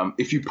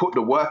 if you put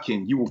the work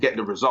in, you will get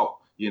the result,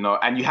 you know,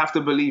 and you have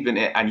to believe in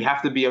it and you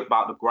have to be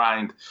about the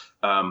grind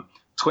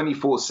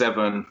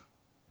 24/7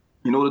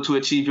 in order to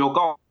achieve your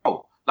goal.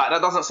 Like,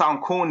 that doesn't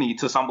sound corny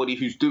to somebody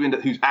who's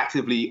who's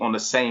actively on the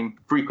same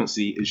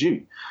frequency as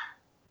you.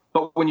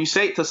 But when you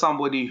say it to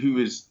somebody who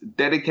is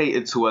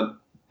dedicated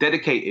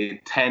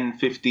 10,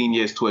 15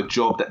 years to a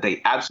job that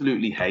they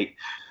absolutely hate,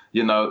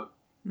 you know,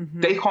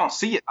 they can't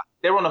see it.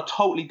 They're on a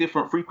totally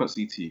different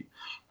frequency to you.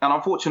 And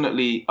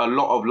unfortunately, a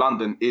lot of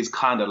London is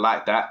kind of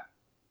like that,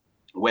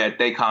 where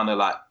they kind of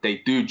like, they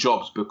do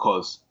jobs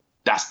because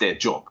that's their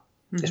job.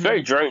 It's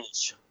very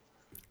dronish.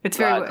 It's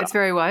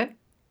very what?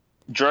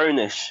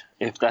 Dronish,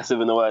 if that's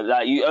even the word.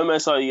 Like you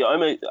almost, I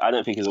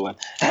don't think it's a word.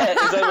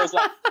 It's almost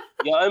like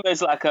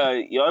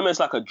you're almost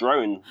like a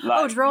drone.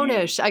 Like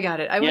dronish. I got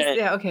it.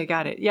 Okay,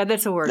 got it. Yeah,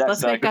 that's a word.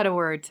 Let's make that a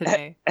word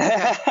today.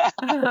 Yeah,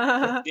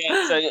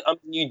 so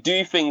you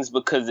do things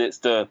because it's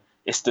the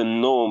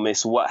norm.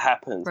 It's what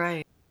happens.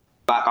 Right.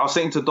 Like I was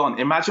saying to Don,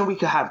 imagine we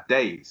could have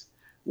days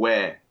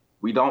where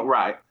we don't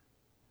write.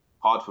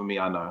 Hard for me,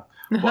 I know,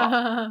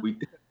 but we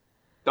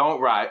don't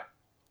write.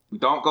 We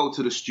don't go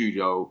to the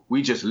studio.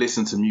 We just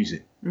listen to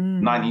music.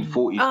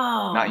 1940s,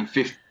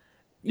 1950s.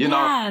 You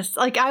know? Yes.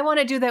 Like, I want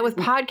to do that with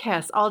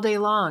podcasts all day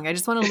long. I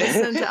just want to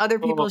listen to other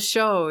people's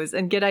shows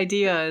and get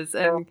ideas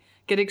and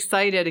get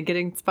excited and get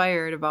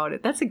inspired about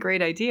it. That's a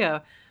great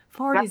idea.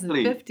 40s and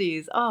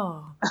 50s.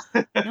 Oh,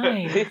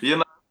 nice. You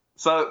know,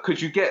 so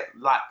because you get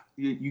like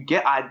you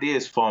get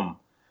ideas from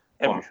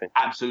everything.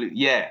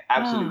 Absolutely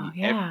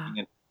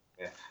everything.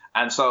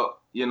 And so,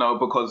 you know,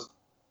 because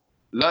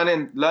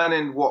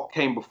learning what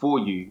came before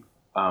you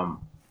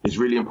is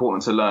really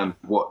important to learn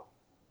what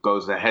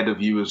goes ahead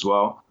of you as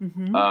well.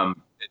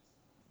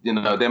 You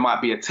know, there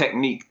might be a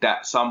technique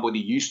that somebody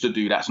used to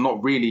do that's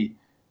not really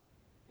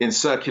in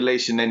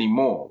circulation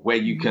anymore, where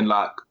you can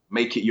like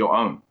make it your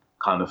own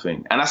kind of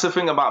thing. And that's the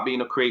thing about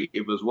being a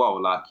creative as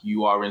well. Like,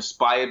 you are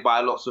inspired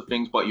by lots of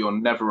things, but you're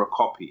never a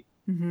copy.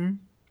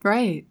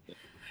 Right.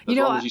 As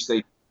long as you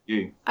stay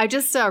you. I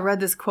just read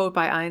this quote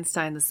by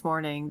Einstein this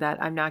morning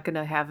that I'm not going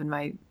to have in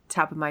my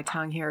tip of my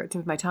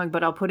tongue,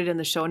 but I'll put it in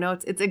the show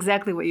notes. It's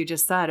exactly what you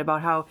just said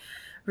about how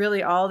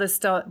really all this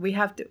stuff,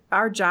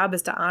 our job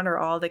is to honor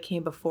all that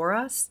came before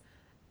us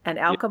and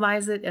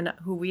alchemize it in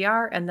who we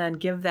are, and then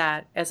give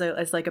that as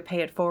like a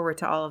pay it forward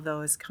to all of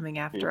those coming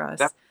after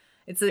us.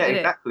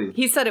 Exactly.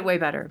 He said it way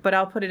better, but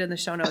I'll put it in the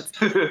show notes.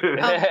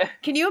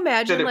 Can you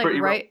imagine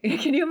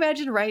Can you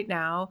imagine right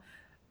now,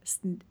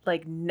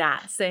 like,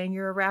 not saying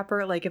you're a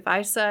rapper? Like, if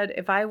I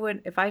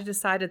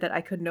decided that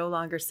I could no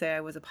longer say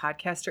I was a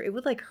podcaster, it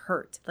would like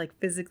hurt, like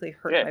physically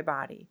hurt my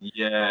body.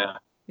 Yeah.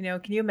 You know,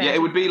 can you imagine? Yeah,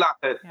 it would be like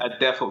a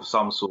death of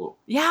some sort.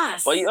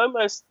 Yes. Well, you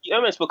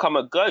almost become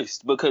a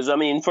ghost, because, I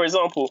mean, for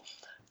example,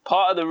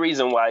 part of the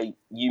reason why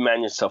you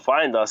managed to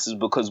find us is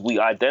because we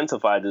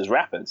identified as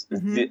rappers.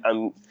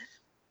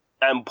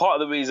 And part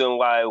of the reason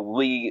why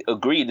we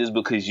agreed is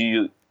because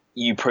you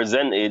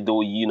presented,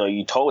 or, you know,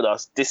 you told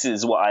us, this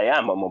is what I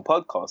am. I'm a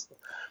podcaster.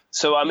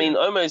 So, I mean,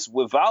 almost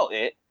without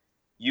it,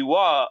 you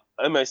are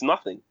almost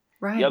nothing.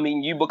 Right. I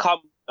mean, you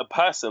become a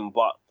person,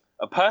 but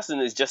a person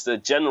is just a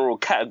general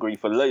category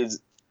for loads.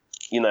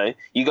 You know,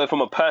 you go from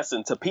a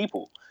person to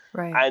people.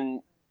 Right.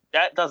 And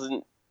that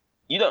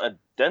you don't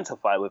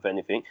identify with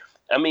anything.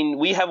 I mean,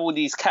 we have all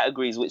these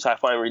categories, which I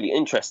find really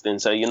interesting.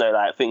 So, you know,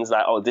 like things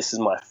like, oh, this is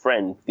my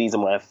friend. These are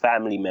my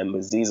family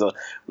members. These are,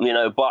 you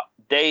know, but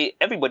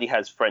everybody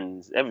has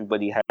friends.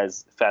 Everybody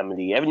has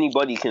family.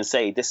 Everybody can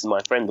say, this is my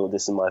friend or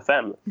this is my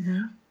family.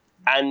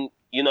 And,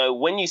 you know,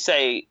 when you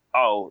say,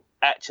 oh,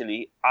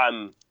 actually,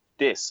 I'm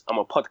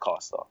a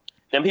podcaster,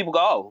 then people go,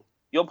 oh,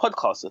 you're a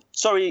podcaster.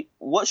 Sorry,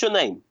 what's your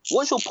name?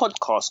 What's your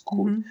podcast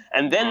called?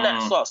 And then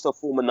that starts to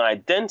form an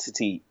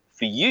identity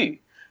for you.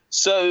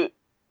 So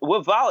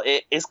without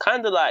it, it's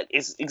kind of like,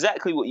 it's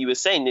exactly what you were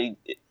saying.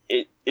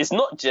 It's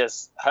not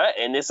just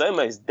hurting, it's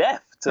almost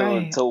death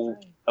to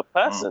a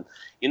person.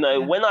 You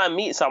know, when I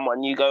meet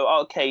someone, you go,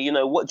 oh, okay, you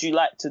know, what do you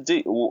like to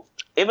do? Well,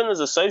 even as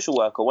a social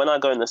worker, when I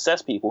go and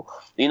assess people,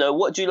 you know,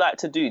 what do you like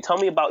to do? Tell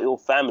me about your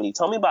family.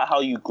 Tell me about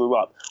how you grew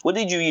up. What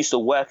did you used to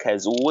work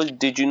as? Or what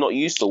did you not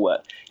used to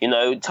work? You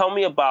know, tell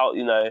me about,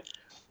 you know,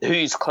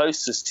 who's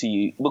closest to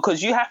you,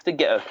 because you have to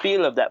get a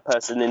feel of that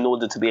person in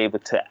order to be able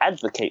to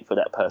advocate for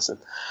that person.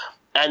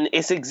 And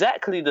it's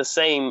exactly the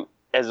same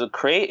as a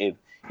creative.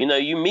 You know,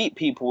 you meet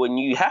people and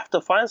you have to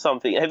find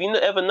something. Have you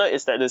ever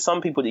noticed that there's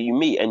some people that you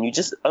meet and you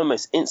just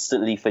almost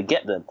instantly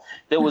forget them?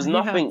 There was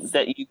nothing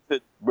that you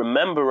could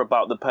remember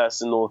about the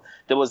person, or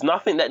there was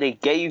nothing that they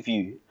gave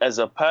you as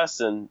a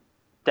person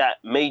that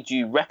made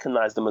you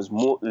recognize them as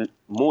more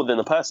than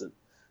a person.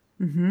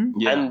 Mm-hmm.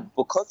 Yeah. And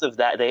because of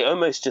that, they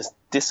almost just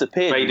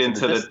disappeared. Fade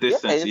into the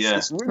distance,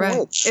 It's really Right.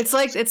 weird.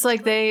 It's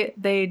like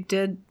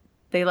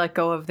they let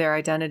go of their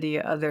identity,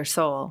 of their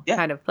soul,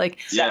 kind of like,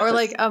 Yeah. or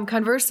like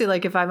conversely,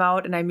 like if I'm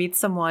out and I meet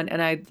someone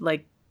and I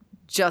like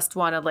just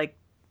want to like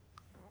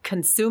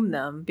consume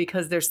them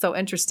because they're so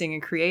interesting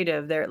and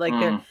creative, they're like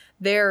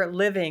they're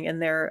living in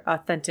their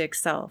authentic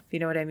self. You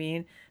know what I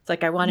mean? It's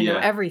like I want to know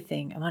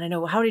everything. I want to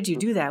know, how did you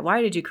do that?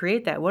 Why did you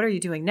create that? What are you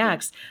doing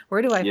next?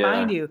 Where do I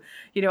find you?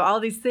 You know,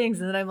 all these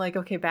things, and then I'm like,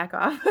 okay, back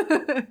off.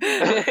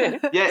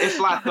 It's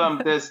like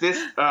there's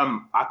this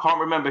I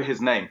can't remember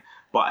his name.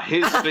 But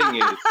his thing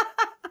is,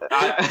 no,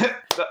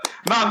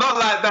 not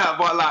like that,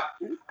 but like,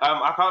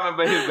 I can't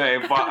remember his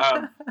name,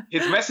 but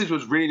his message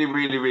was really,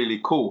 really, really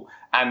cool.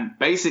 And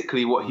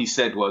basically what he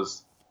said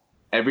was,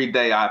 every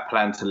day I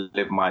plan to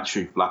live my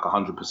truth, like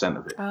 100%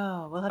 of it.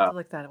 Oh, we'll have to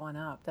look that one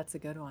up. That's a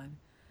good one.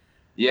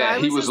 Yeah,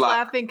 no, he was just like,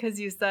 laughing because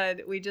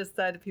we just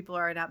said people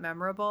are not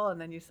memorable, and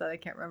then you said I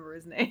can't remember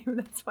his name.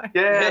 That's why.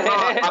 Yeah, no,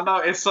 I know,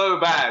 it's so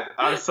bad.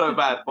 I'm so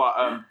bad.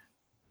 But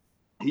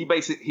he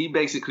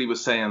basically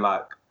was saying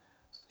like,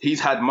 he's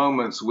had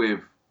moments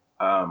with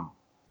a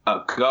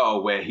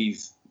girl where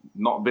he's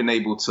not been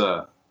able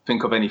to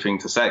think of anything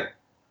to say.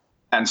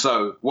 And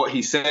so what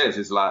he says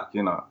is like,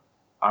 you know,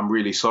 I'm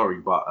really sorry,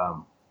 but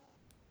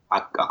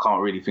I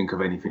can't really think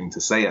of anything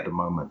to say at the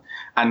moment.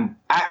 And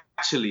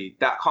actually,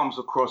 that comes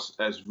across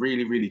as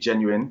really, really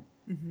genuine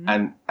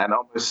and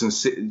almost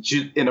sincere,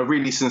 in a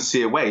really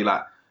sincere way.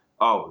 Like,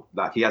 oh,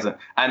 like he hasn't.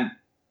 And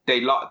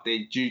they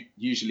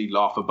usually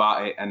laugh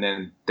about it, and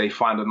then they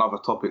find another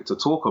topic to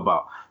talk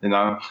about. You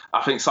know,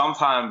 I think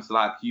sometimes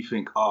like you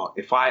think, oh,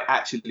 if I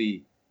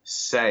actually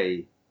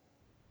say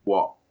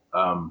what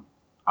I'm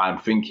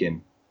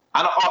thinking,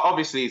 and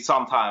obviously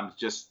sometimes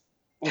just.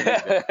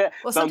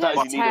 Well,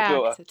 sometimes you need a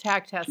filter.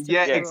 tact has to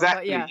Yeah, do,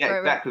 exactly. But Yeah,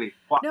 exactly.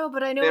 But no,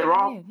 but I know what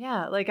you mean.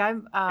 Yeah, like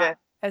I'm,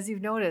 as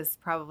you've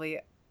noticed, probably,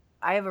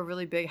 I have a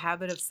really big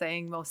habit of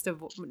saying most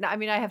of. I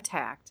mean, I have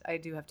tact. I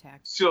do have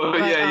tact. Sure.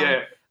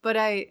 But, But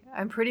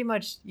I'm pretty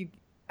much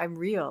I'm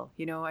real.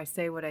 You know, I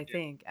say what I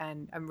think,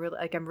 and I'm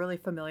really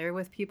familiar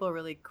with people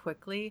really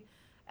quickly,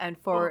 and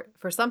for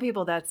some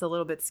people that's a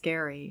little bit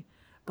scary.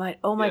 But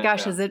oh my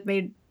gosh, does it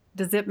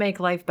make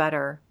life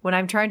better when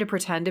I'm trying to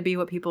pretend to be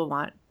what people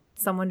want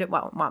someone to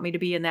want me to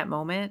be in that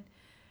moment,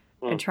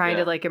 and trying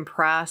to like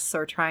impress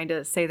or trying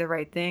to say the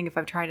right thing? If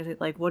I'm trying to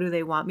like, what do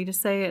they want me to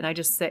say? And I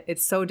just say,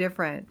 it's so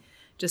different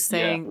just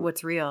saying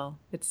what's real.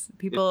 It's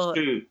people,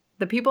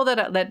 the people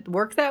that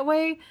work that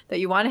way, that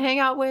you want to hang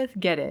out with,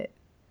 get it.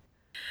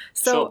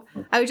 So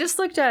I just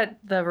looked at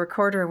the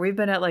recorder, and we've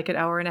been at like an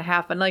hour and a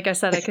half. And like I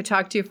said, I could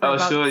talk to you for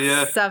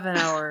about 7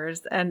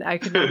 hours, and I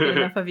could not get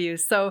enough of you.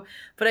 So,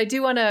 but I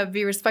do want to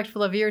be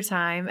respectful of your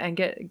time and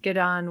get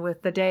on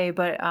with the day.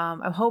 But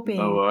I'm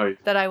hoping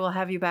that I will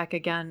have you back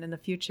again in the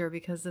future,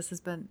 because this has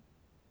been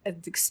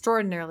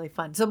extraordinarily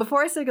fun. So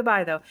before I say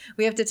goodbye, though,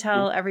 we have to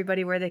tell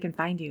everybody where they can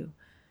find you.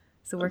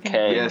 So where can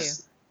they find you?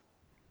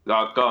 Go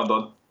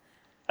on,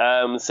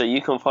 Don. So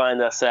you can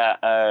find us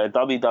at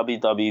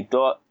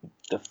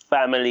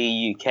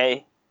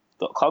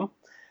www.thefamilyuk.com,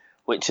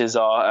 which is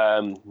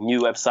our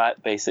new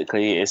website.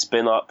 Basically, it's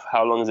been up.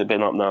 How long has it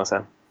been up now,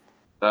 Sam?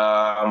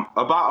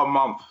 About a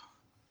month.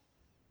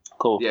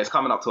 Cool. Yeah, it's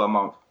coming up to a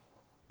month.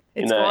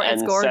 It's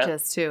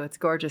gorgeous too. It's a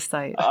gorgeous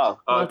site. Oh,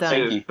 well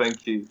done.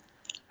 Thank you.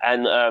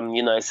 And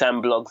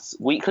Sam blogs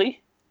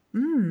weekly.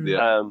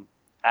 Yeah.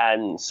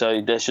 And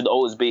so there should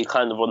always be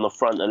kind of on the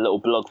front a little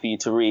blog for you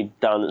to read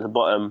down at the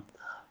bottom.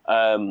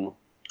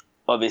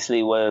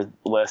 Obviously we're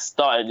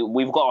started.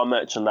 We've got our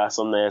merchandise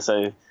on there,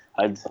 so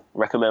I'd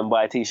recommend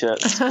buy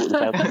t-shirts.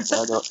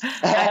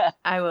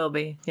 I will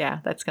be. Yeah,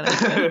 that's gonna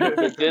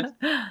be good.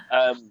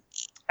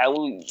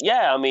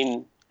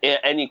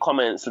 Any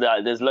comments,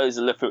 that there's loads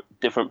of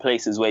different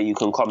places where you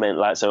can comment,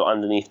 like so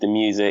underneath the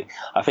music.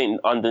 I think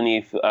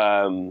underneath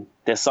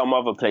there's some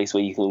other place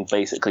where you can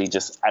basically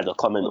just add a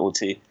comment or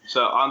two.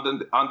 So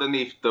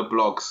underneath the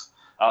blogs,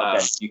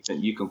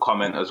 you can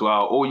comment as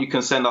well, or you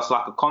can send us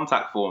like a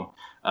contact form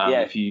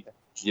if you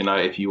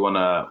want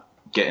to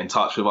get in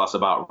touch with us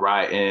about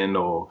writing,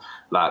 or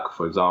like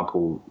for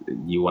example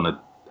you want to,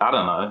 I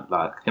don't know,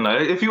 like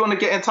if you want to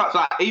get in touch,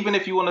 like even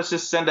if you want to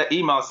just send an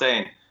email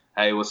saying,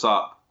 hey, what's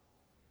up?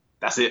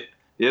 That's it.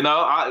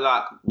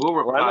 We'll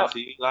reply to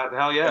you. Like,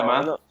 hell yeah,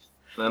 man.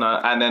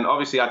 And then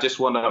obviously I just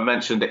want to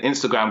mention the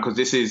Instagram,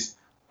 because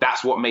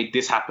that's what made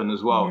this happen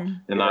as well.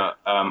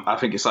 Mm-hmm. I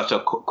think it's such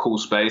a cool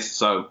space.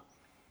 So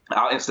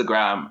our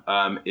Instagram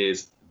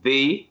is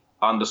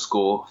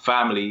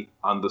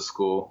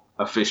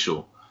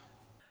 _family_official.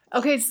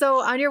 Okay,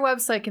 so on your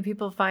website, can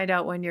people find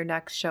out when your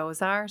next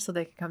shows are so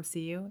they can come see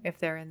you if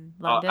they're in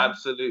London? Oh,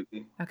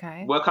 absolutely.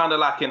 Okay. We're kind of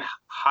like in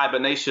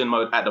hibernation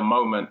mode at the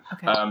moment,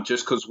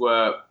 just because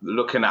we're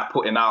looking at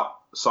putting out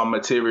some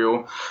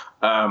material.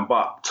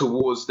 But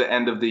towards the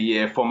end of the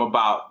year, from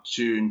about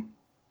June,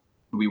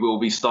 we will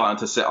be starting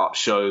to set up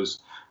shows,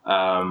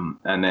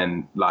 and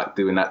then like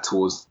doing that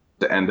towards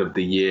the end of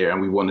the year.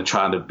 And we want to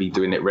try to be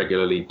doing it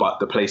regularly. But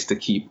the place to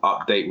keep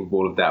update with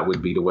all of that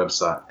would be the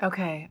website.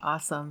 Okay,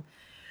 awesome.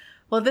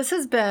 Well, this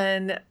has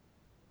been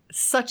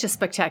such a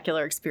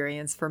spectacular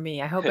experience for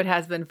me. I hope it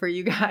has been for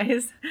you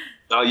guys.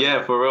 Oh,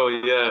 yeah, for real,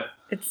 yeah.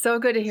 It's so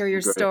good to hear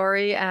your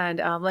story. And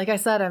like I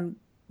said, I'm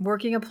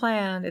working a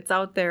plan. It's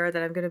out there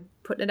that I'm going to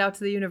put it out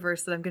to the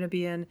universe that I'm going to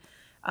be in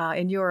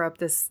Europe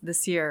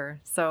this year.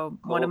 So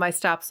one of my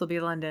stops will be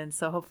London.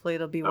 So hopefully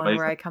it'll be one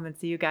where I come and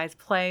see you guys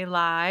play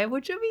live,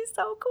 which would be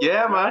so cool.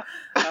 Yeah, man.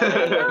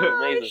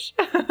 Amazing.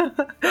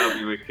 That'll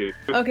be wicked.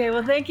 Okay,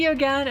 well, thank you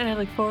again. And I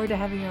look forward to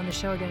having you on the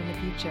show again in the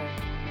future.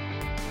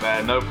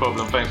 Man, no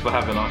problem. Thanks for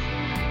having us.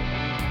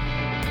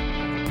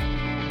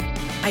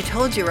 I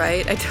told you,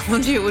 right? I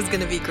told you it was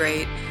going to be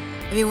great.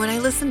 I mean, when I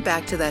listened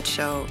back to that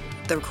show,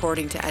 the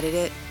recording to edit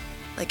it,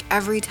 like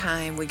every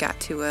time we got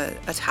to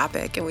a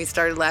topic and we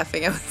started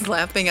laughing, I was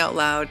laughing out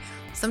loud,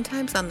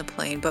 sometimes on the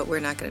plane, but we're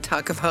not going to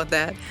talk about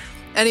that.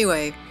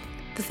 Anyway,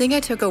 the thing I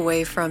took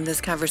away from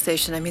this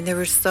conversation, I mean, there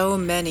were so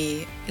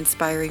many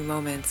inspiring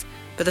moments,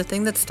 but the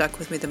thing that stuck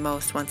with me the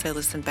most once I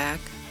listened back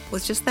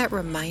was just that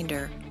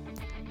reminder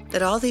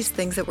that all these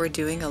things that we're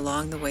doing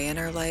along the way in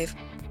our life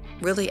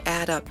really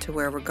add up to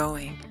where we're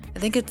going. I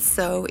think it's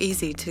so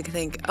easy to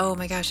think, oh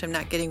my gosh, I'm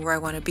not getting where I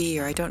want to be,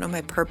 or I don't know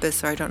my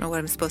purpose, or I don't know what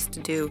I'm supposed to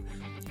do.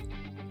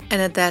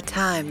 And at that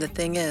time, the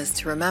thing is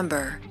to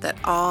remember that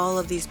all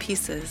of these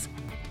pieces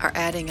are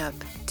adding up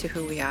to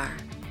who we are,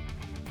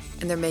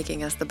 and they're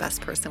making us the best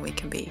person we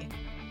can be.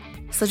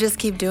 So just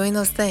keep doing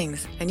those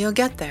things, and you'll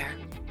get there.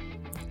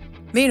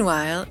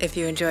 Meanwhile, if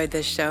you enjoyed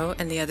this show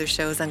and the other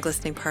shows on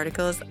Glistening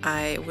Particles,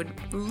 I would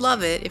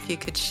love it if you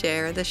could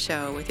share the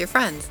show with your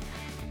friends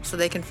so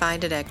they can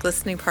find it at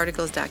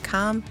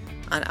glisteningparticles.com,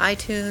 on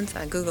iTunes,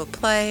 on Google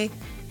Play.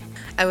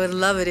 I would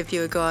love it if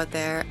you would go out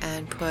there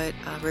and put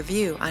a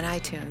review on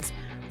iTunes.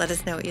 Let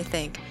us know what you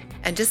think.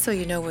 And just so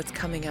you know what's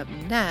coming up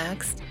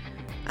next,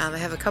 I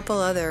have a couple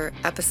other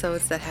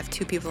episodes that have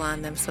 2 people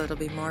on them, so it'll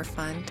be more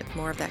fun,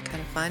 more of that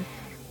kind of fun.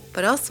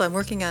 But also, I'm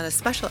working on a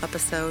special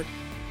episode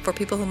for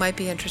people who might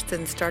be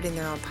interested in starting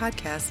their own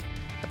podcast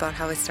about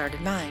how I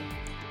started mine.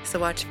 So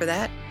watch for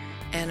that.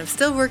 And I'm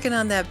still working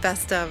on that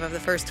best of the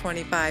first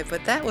 25,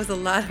 but that was a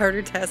lot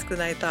harder task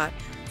than I thought.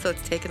 So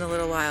it's taken a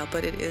little while,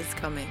 but it is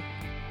coming.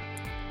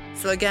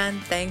 So again,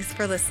 thanks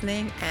for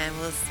listening, and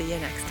we'll see you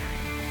next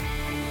time.